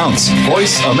opinion counts.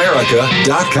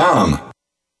 VoiceAmerica.com.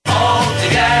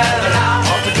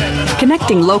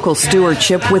 Connecting local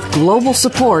stewardship with global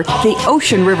support, the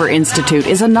Ocean River Institute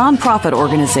is a nonprofit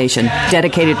organization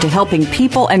dedicated to helping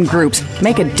people and groups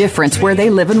make a difference where they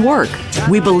live and work.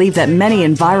 We believe that many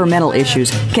environmental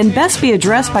issues can best be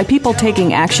addressed by people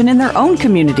taking action in their own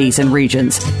communities and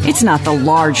regions. It's not the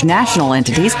large national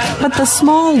entities, but the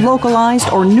small,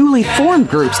 localized, or newly formed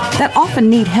groups that often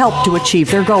need help to achieve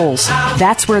their goals.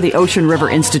 That's where the Ocean River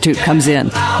Institute comes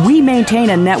in. We maintain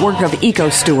a network of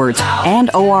eco-stewards and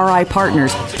ORI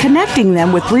partners, connecting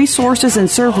them with resources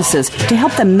and services to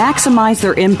help them maximize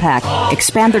their impact,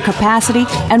 expand their capacity,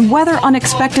 and weather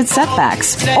unexpected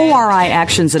setbacks. ORI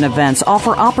actions and events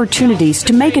offer opportunities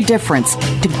to make a difference,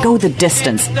 to go the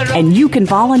distance, and you can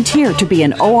volunteer to be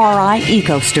an ORI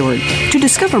eco-steward. To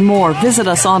discover more, visit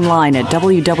us online at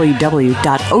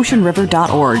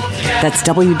www.oceanriver.org. That's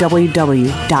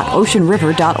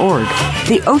www.oceanriver.org.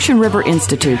 The Ocean River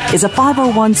Institute is a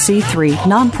 501c3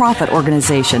 nonprofit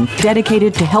organization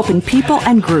dedicated to helping people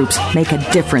and groups make a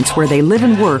difference where they live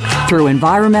and work through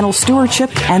environmental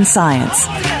stewardship and science.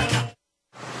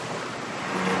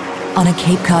 On a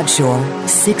Cape Cod shore,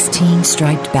 16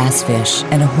 striped bass fish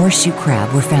and a horseshoe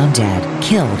crab were found dead,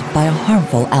 killed by a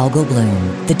harmful algal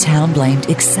bloom. The town blamed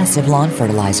excessive lawn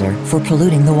fertilizer for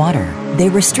polluting the water. They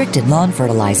restricted lawn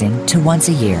fertilizing to once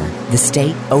a year. The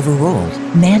state overruled,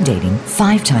 mandating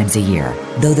 5 times a year.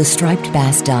 Though the striped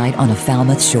bass died on a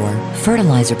Falmouth shore,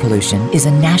 fertilizer pollution is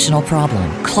a national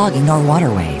problem, clogging our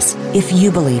waterways. If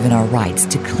you believe in our rights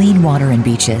to clean water and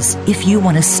beaches, if you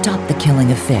want to stop the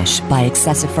killing of fish by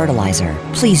excessive fertilizer,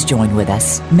 please join with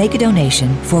us. Make a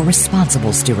donation for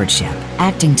responsible stewardship.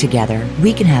 Acting together,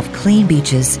 we can have clean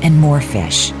beaches and more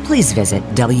fish. Please visit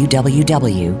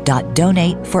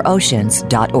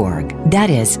www.donateforoceans.org. That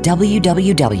is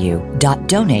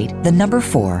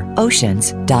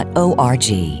www.donate4oceans.org.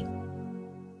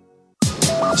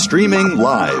 Streaming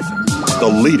live. The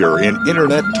leader in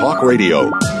internet talk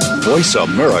radio.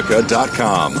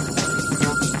 VoiceAmerica.com.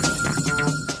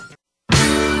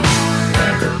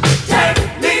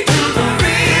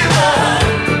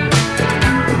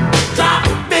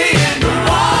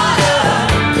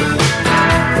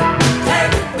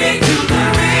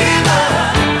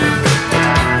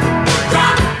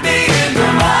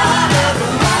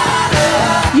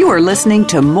 You are listening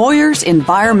to Moyer's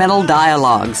Environmental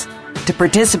Dialogues. To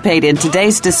participate in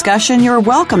today's discussion, you're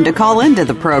welcome to call into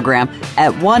the program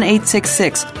at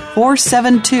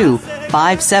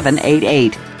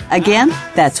 1-866-472-5788. Again,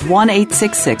 that's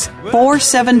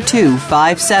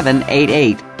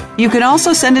 1-866-472-5788. You can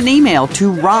also send an email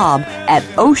to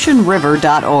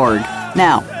rob@oceanriver.org.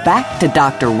 Now, back to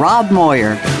Dr. Rob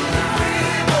Moyer.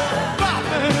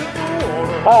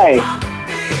 Hi,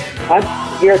 I'm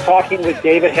here talking with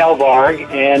David Helvarg,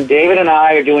 and David and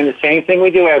I are doing the same thing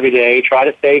we do every day, try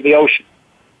to save the ocean.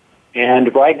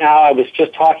 And right now I was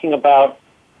just talking about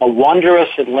a wondrous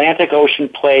Atlantic Ocean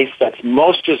place that's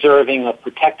most deserving of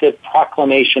protective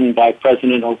proclamation by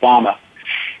President Obama.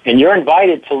 And you're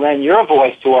invited to lend your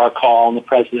voice to our call on the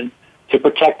President to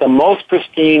protect the most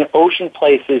pristine ocean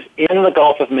places in the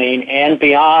Gulf of Maine and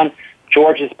beyond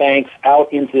Georgia's banks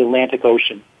out into the Atlantic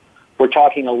Ocean. We're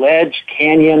talking a ledge,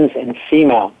 canyons, and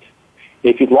seamounts.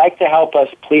 If you'd like to help us,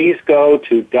 please go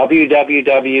to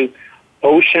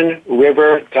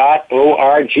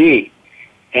www.oceanriver.org.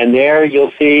 And there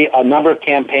you'll see a number of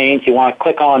campaigns. You want to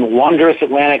click on Wondrous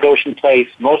Atlantic Ocean Place,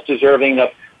 most deserving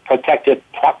of protective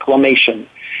proclamation.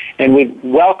 And we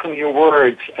welcome your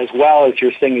words as well as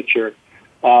your signature.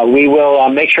 We will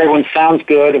make sure everyone sounds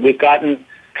good. We've gotten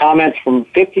comments from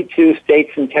 52 states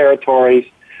and territories.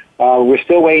 We're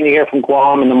still waiting to hear from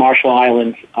Guam and the Marshall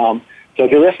Islands. So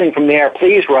if you're listening from there,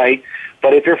 please write.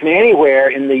 But if you're from anywhere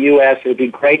in the U.S., it would be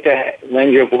great to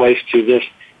lend your voice to this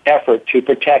effort to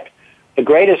protect. The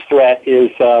greatest threat is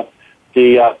the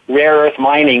rare earth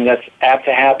mining that's apt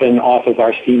to happen off of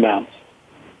our seamounts.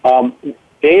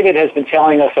 David has been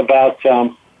telling us about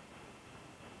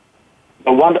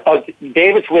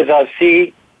David's with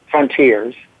Sea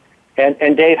Frontiers.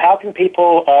 And Dave, how can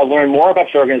people learn more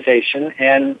about your organization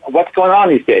and what's going on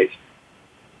these days?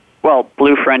 Well,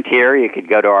 Blue Frontier, you could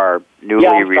go to our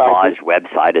newly revised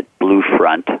website at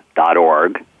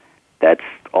bluefront.org. That's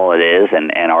all it is.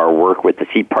 And our work with the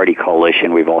Sea Party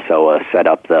Coalition, we've also set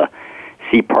up the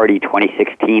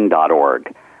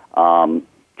SeaParty2016.org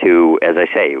to, as I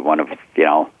say, one of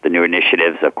the new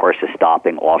initiatives, of course, is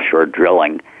stopping offshore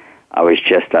drilling. I was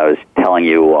telling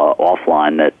you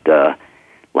offline that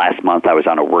last month I was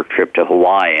on a work trip to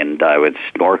Hawaii, and I was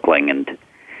snorkeling and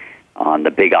on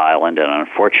the Big Island, and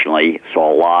unfortunately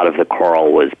saw a lot of the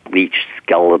coral was bleached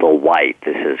skeletal white.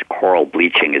 This is coral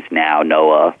bleaching is now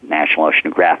NOAA, National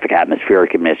Oceanographic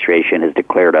Atmospheric Administration, has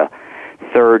declared a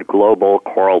third global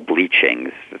coral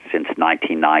bleaching since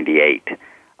 1998.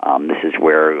 This is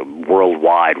where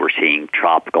worldwide we're seeing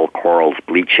tropical corals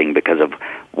bleaching because of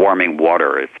warming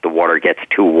water. If the water gets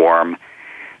too warm,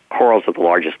 corals are the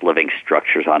largest living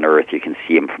structures on Earth. You can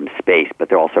see them from space, but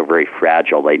they're also very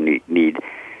fragile. They need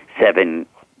 7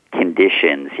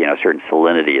 conditions, certain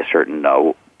salinity, a certain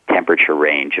temperature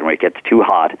range. And when it gets too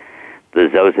hot, the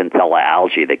zooxanthella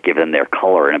algae that give them their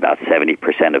color and about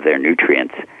 70% of their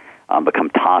nutrients become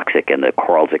toxic, and the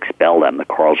corals expel them. The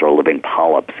corals are living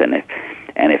polyps, and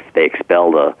if they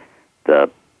expel the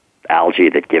algae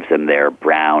that gives them their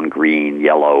brown, green,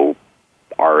 yellow,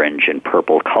 orange, and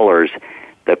purple colors,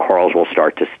 the corals will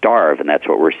start to starve, and that's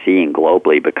what we're seeing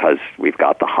globally because we've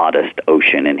got the hottest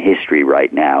ocean in history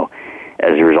right now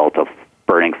as a result of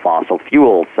burning fossil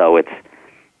fuels. So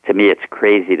to me, it's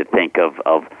crazy to think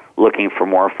of looking for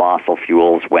more fossil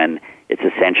fuels when it's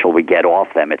essential we get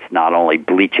off them. It's not only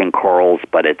bleaching corals,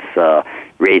 but it's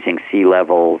raising sea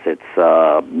levels, it's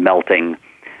melting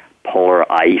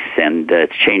polar ice, and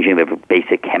it's changing the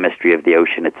basic chemistry of the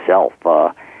ocean itself.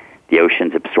 The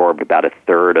ocean's absorbed about a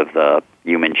third of the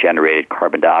human-generated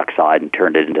carbon dioxide and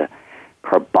turned it into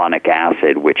carbonic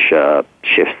acid, which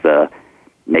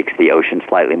makes the ocean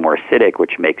slightly more acidic,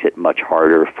 which makes it much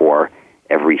harder for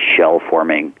every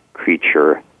shell-forming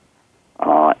creature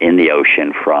in the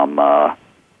ocean, from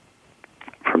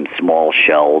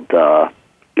small-shelled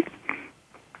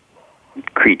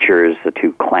creatures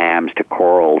to clams to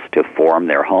corals, to form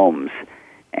their homes,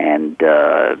 and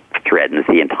threatens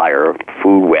the entire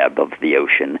food web of the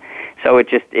ocean. So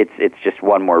it's just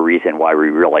one more reason why we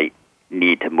really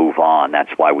need to move on.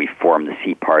 That's why we formed the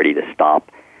Sea Party, to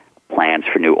stop plans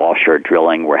for new offshore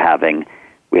drilling. We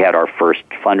had our first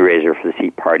fundraiser for the Sea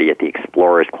Party at the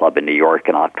Explorers Club in New York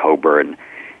in October,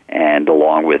 and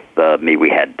along with me, we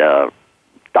had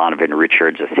Donovan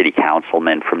Richards, a city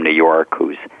councilman from New York,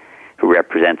 who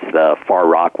represents the Far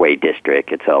Rockaway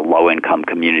district. It's a low-income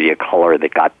community of color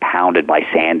that got pounded by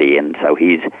Sandy, and so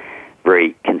he's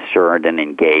very concerned and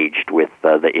engaged with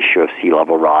the issue of sea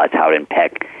level rise, how it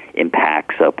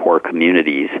impacts poor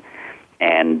communities.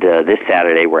 And this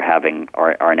Saturday, we're having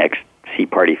our next Sea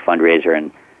Party fundraiser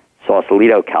in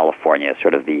Sausalito, California,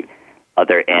 sort of the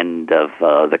other end of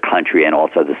the country and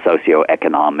also the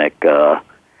socioeconomic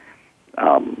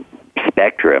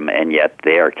spectrum. And yet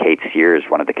there, Kate Sears,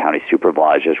 one of the county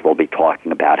supervisors, will be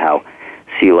talking about how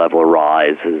sea level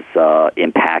rise is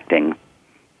impacting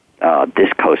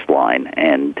this coastline.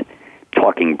 And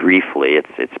talking briefly,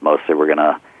 it's mostly we're going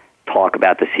to talk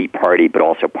about the Sea Party, but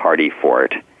also party for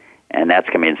it. And that's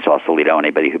going to be in Sausalito.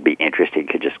 Anybody who'd be interested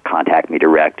could just contact me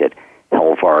direct at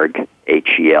Helvarg,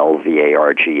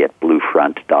 HELVARG, at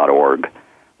bluefront.org,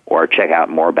 or check out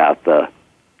more about the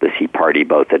Sea Party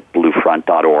both at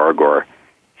bluefront.org or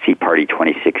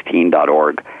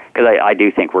SeaParty2016.org, because I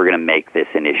do think we're going to make this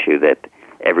an issue that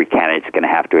every candidate's going to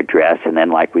have to address. And then,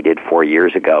 like we did 4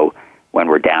 years ago when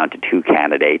we're down to 2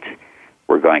 candidates,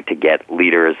 we're going to get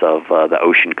leaders of the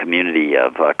ocean community,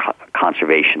 of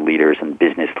conservation leaders and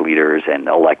business leaders and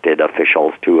elected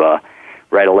officials to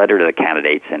write a letter to the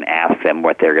candidates and ask them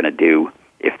what they're going to do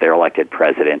if they're elected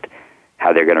president,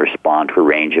 how they're going to respond to a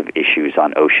range of issues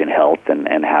on ocean health,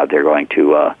 and how they're going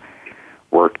to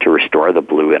work to restore the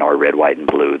blue in our red, white, and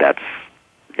blue. That's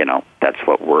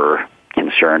what we're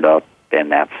concerned of,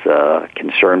 and that's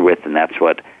concerned with, and that's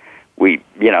what we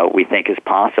think is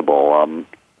possible.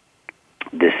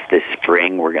 This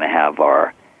spring, we're going to have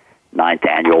our 9th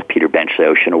annual Peter Benchley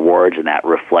Ocean Awards, and that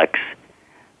reflects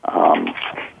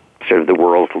sort of the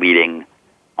world's leading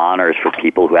honors for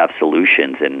people who have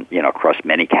solutions, and across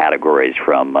many categories,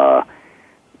 from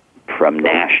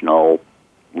national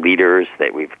leaders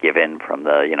that we've given, from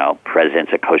the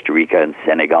presidents of Costa Rica and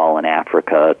Senegal and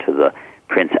Africa to the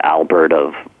Prince Albert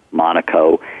of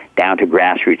Monaco, down to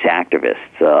grassroots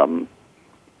activists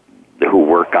who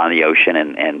work on the ocean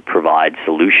and provide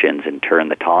solutions and turn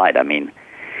the tide. I mean,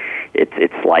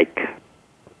 it's like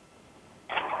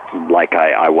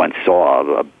I once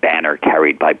saw a banner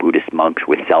carried by Buddhist monks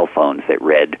with cell phones that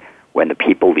read, when the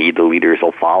people lead, the leaders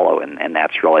will follow, and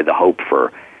that's really the hope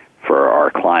for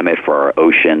our climate, for our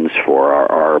oceans, for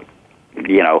our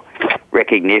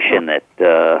recognition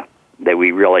that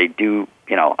we really do.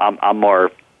 I'm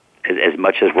more, as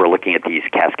much as we're looking at these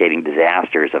cascading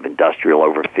disasters of industrial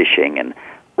overfishing and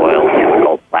oil,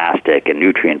 chemical, plastic, and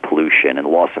nutrient pollution and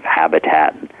loss of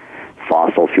habitat and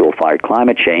fossil fuel-fired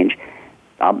climate change,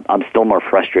 I'm still more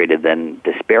frustrated than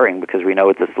despairing because we know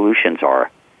what the solutions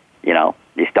are.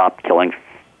 You stop killing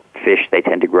fish; they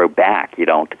tend to grow back. You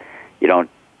don't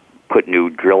put new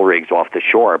drill rigs off the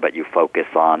shore, but you focus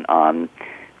on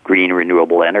green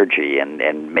renewable energy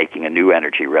and making a new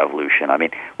energy revolution. I mean,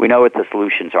 we know what the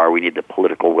solutions are. We need the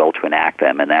political will to enact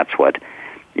them, and that's what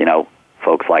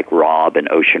folks like Rob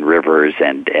and Ocean Rivers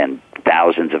and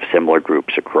thousands of similar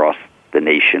groups across the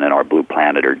nation and our blue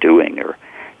planet are doing. Or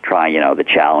trying, the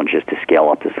challenge is to scale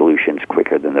up the solutions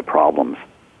quicker than the problems.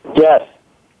 Yes.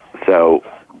 So,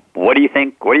 what do you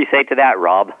think? What do you say to that,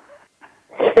 Rob?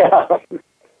 Yeah.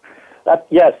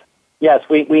 Yes.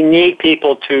 We need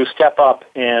people to step up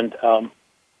and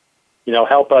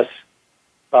help us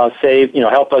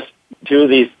help us do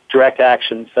these direct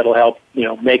actions that'll help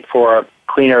make for a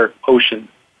cleaner ocean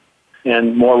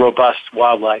and more robust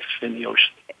wildlife in the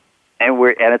ocean. And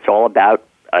it's all about.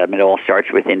 It all starts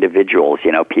with individuals.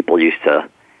 People used to,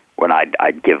 when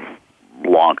I'd give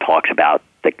long talks about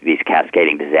these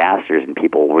cascading disasters, and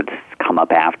people would come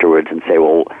up afterwards and say,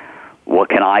 well, what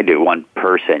can I do? One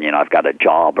person, I've got a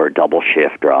job or a double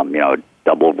shift or,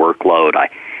 double workload.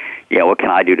 What can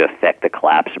I do to affect the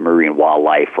collapse of marine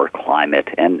wildlife or climate?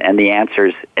 And the answer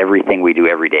is everything we do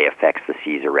every day affects the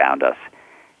seas around us.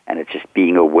 And it's just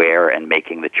being aware and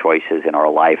making the choices in our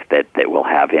life that will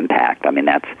have impact.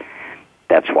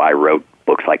 That's why I wrote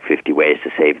books like 50 Ways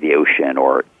to Save the Ocean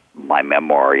or my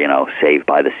memoir, Saved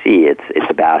by the Sea. It's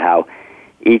about how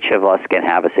each of us can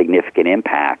have a significant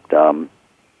impact.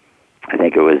 I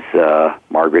think it was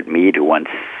Margaret Mead who once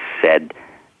said,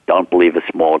 don't believe a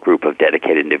small group of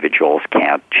dedicated individuals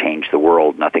can't change the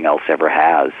world. Nothing else ever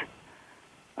has.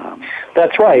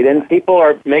 That's right, and people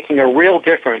are making a real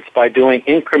difference by doing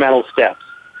incremental steps.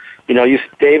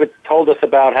 David told us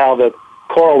about how the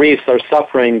coral reefs are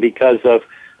suffering because of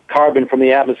carbon from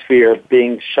the atmosphere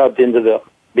being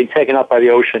being taken up by the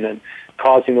ocean and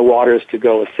causing the waters to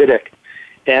go acidic.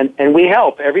 And we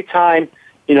help every time,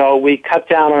 we cut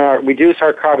down on reduce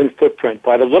our carbon footprint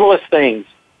by the littlest things,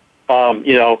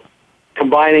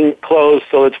 combining clothes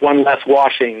so it's one less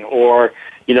washing, or,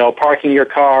 parking your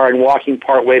car and walking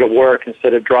part way to work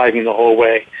instead of driving the whole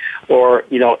way. Or,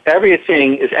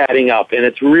 everything is adding up, and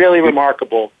it's really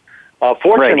remarkable.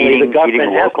 Fortunately, the government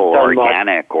eating local, hasn't done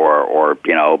organic, much. or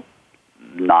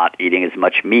not eating as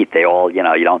much meat. They all, you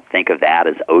don't think of that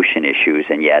as ocean issues,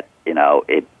 and yet,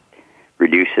 it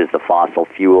reduces the fossil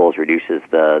fuels, reduces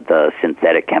the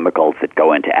synthetic chemicals that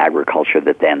go into agriculture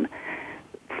that then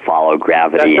follow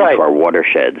gravity into our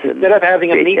watersheds. Instead of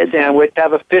having a meat sandwich,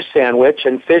 have a fish sandwich,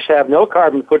 and fish have no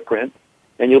carbon footprint,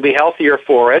 and you'll be healthier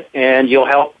for it, and you'll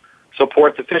help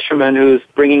support the fisherman who's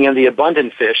bringing in the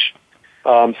abundant fish.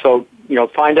 So,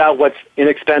 find out what's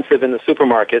inexpensive in the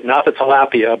supermarket, not the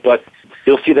tilapia, but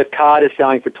you'll see that cod is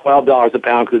selling for $12 a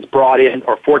pound because it's brought in,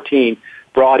 or $14,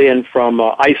 brought in from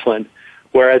Iceland,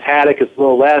 whereas haddock is a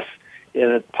little less,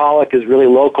 and pollock is really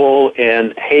local,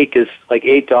 and hake is like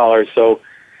 $8. So,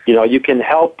 you can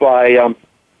help by,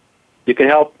 you can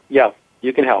help.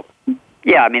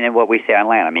 Yeah, and what we say on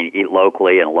land, eat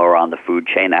locally and lower on the food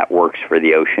chain, that works for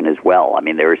the ocean as well.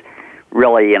 There's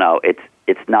really,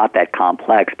 it's not that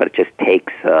complex, but it just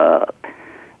takes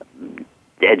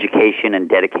education and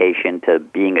dedication to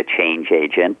being a change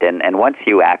agent. And once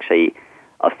you actually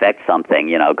affect something,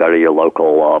 go to your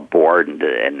local board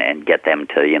and get them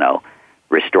to,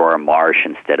 restore a marsh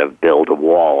instead of build a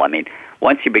wall.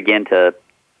 Once you begin to,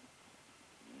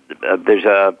 there's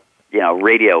a,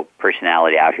 radio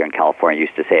personality out here in California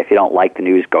used to say, if you don't like the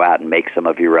news, go out and make some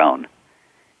of your own.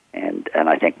 And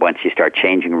I think once you start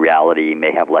changing reality, you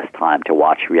may have less time to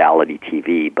watch reality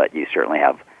TV, but you certainly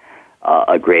have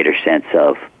a greater sense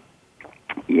of,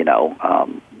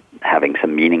 having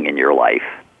some meaning in your life.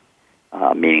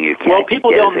 Meaning you can't. Well,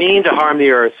 people don't mean to harm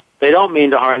the earth. They don't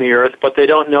mean to harm the earth, but they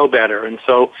don't know better. And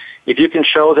so if you can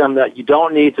show them that you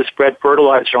don't need to spread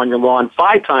fertilizer on your lawn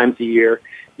 5 times a year,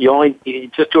 you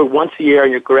just do it once a year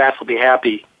and your grass will be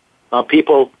happy.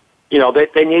 People,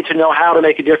 they need to know how to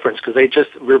make a difference because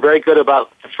we're very good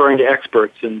about deferring to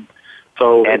experts. And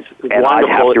so it's wonderful. I'd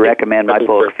have to recommend my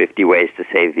book, 50 Ways to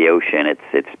Save the Ocean.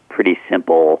 It's pretty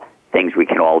simple things we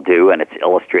can all do, and it's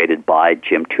illustrated by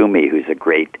Jim Toomey, who's a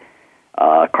great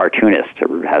cartoonist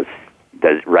who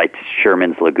writes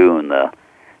Sherman's Lagoon, the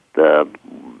the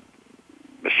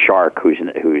shark, who's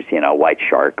white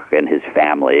shark, and his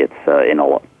family. It's in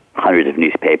hundreds of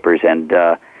newspapers, and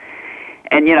a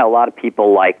lot of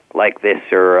people like this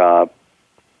are.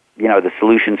 The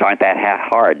solutions aren't that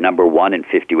hard. Number one in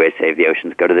 50 Ways to Save the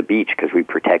Oceans, go to the beach because we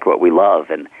protect what we love.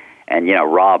 And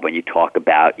Rob, when you talk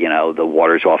about, the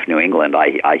waters off New England,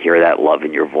 I hear that love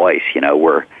in your voice.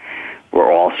 We're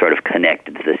all sort of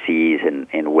connected to the seas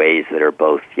in ways that are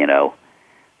both,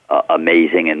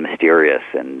 amazing and mysterious.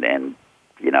 And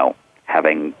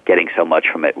getting so much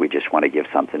from it, we just want to give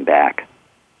something back.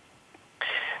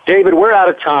 David, we're out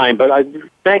of time, but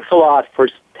thanks a lot for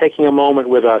taking a moment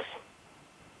with us.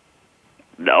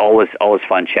 Always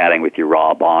fun chatting with you,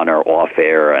 Rob, on or off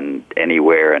air and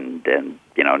anywhere. And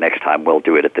next time we'll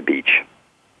do it at the beach.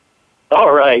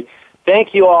 All right.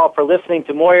 Thank you all for listening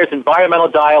to Moyer's Environmental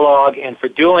Dialogue and for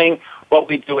doing what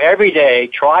we do every day,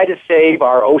 try to save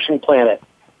our ocean planet.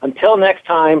 Until next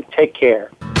time, take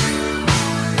care.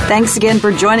 Thanks again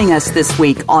for joining us this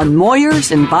week on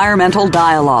Moyer's Environmental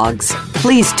Dialogues.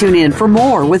 Please tune in for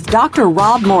more with Dr.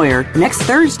 Rob Moyer next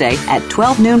Thursday at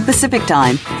 12 noon Pacific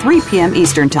Time, 3 p.m.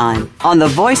 Eastern Time on the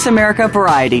Voice America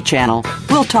Variety Channel.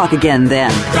 We'll talk again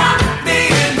then.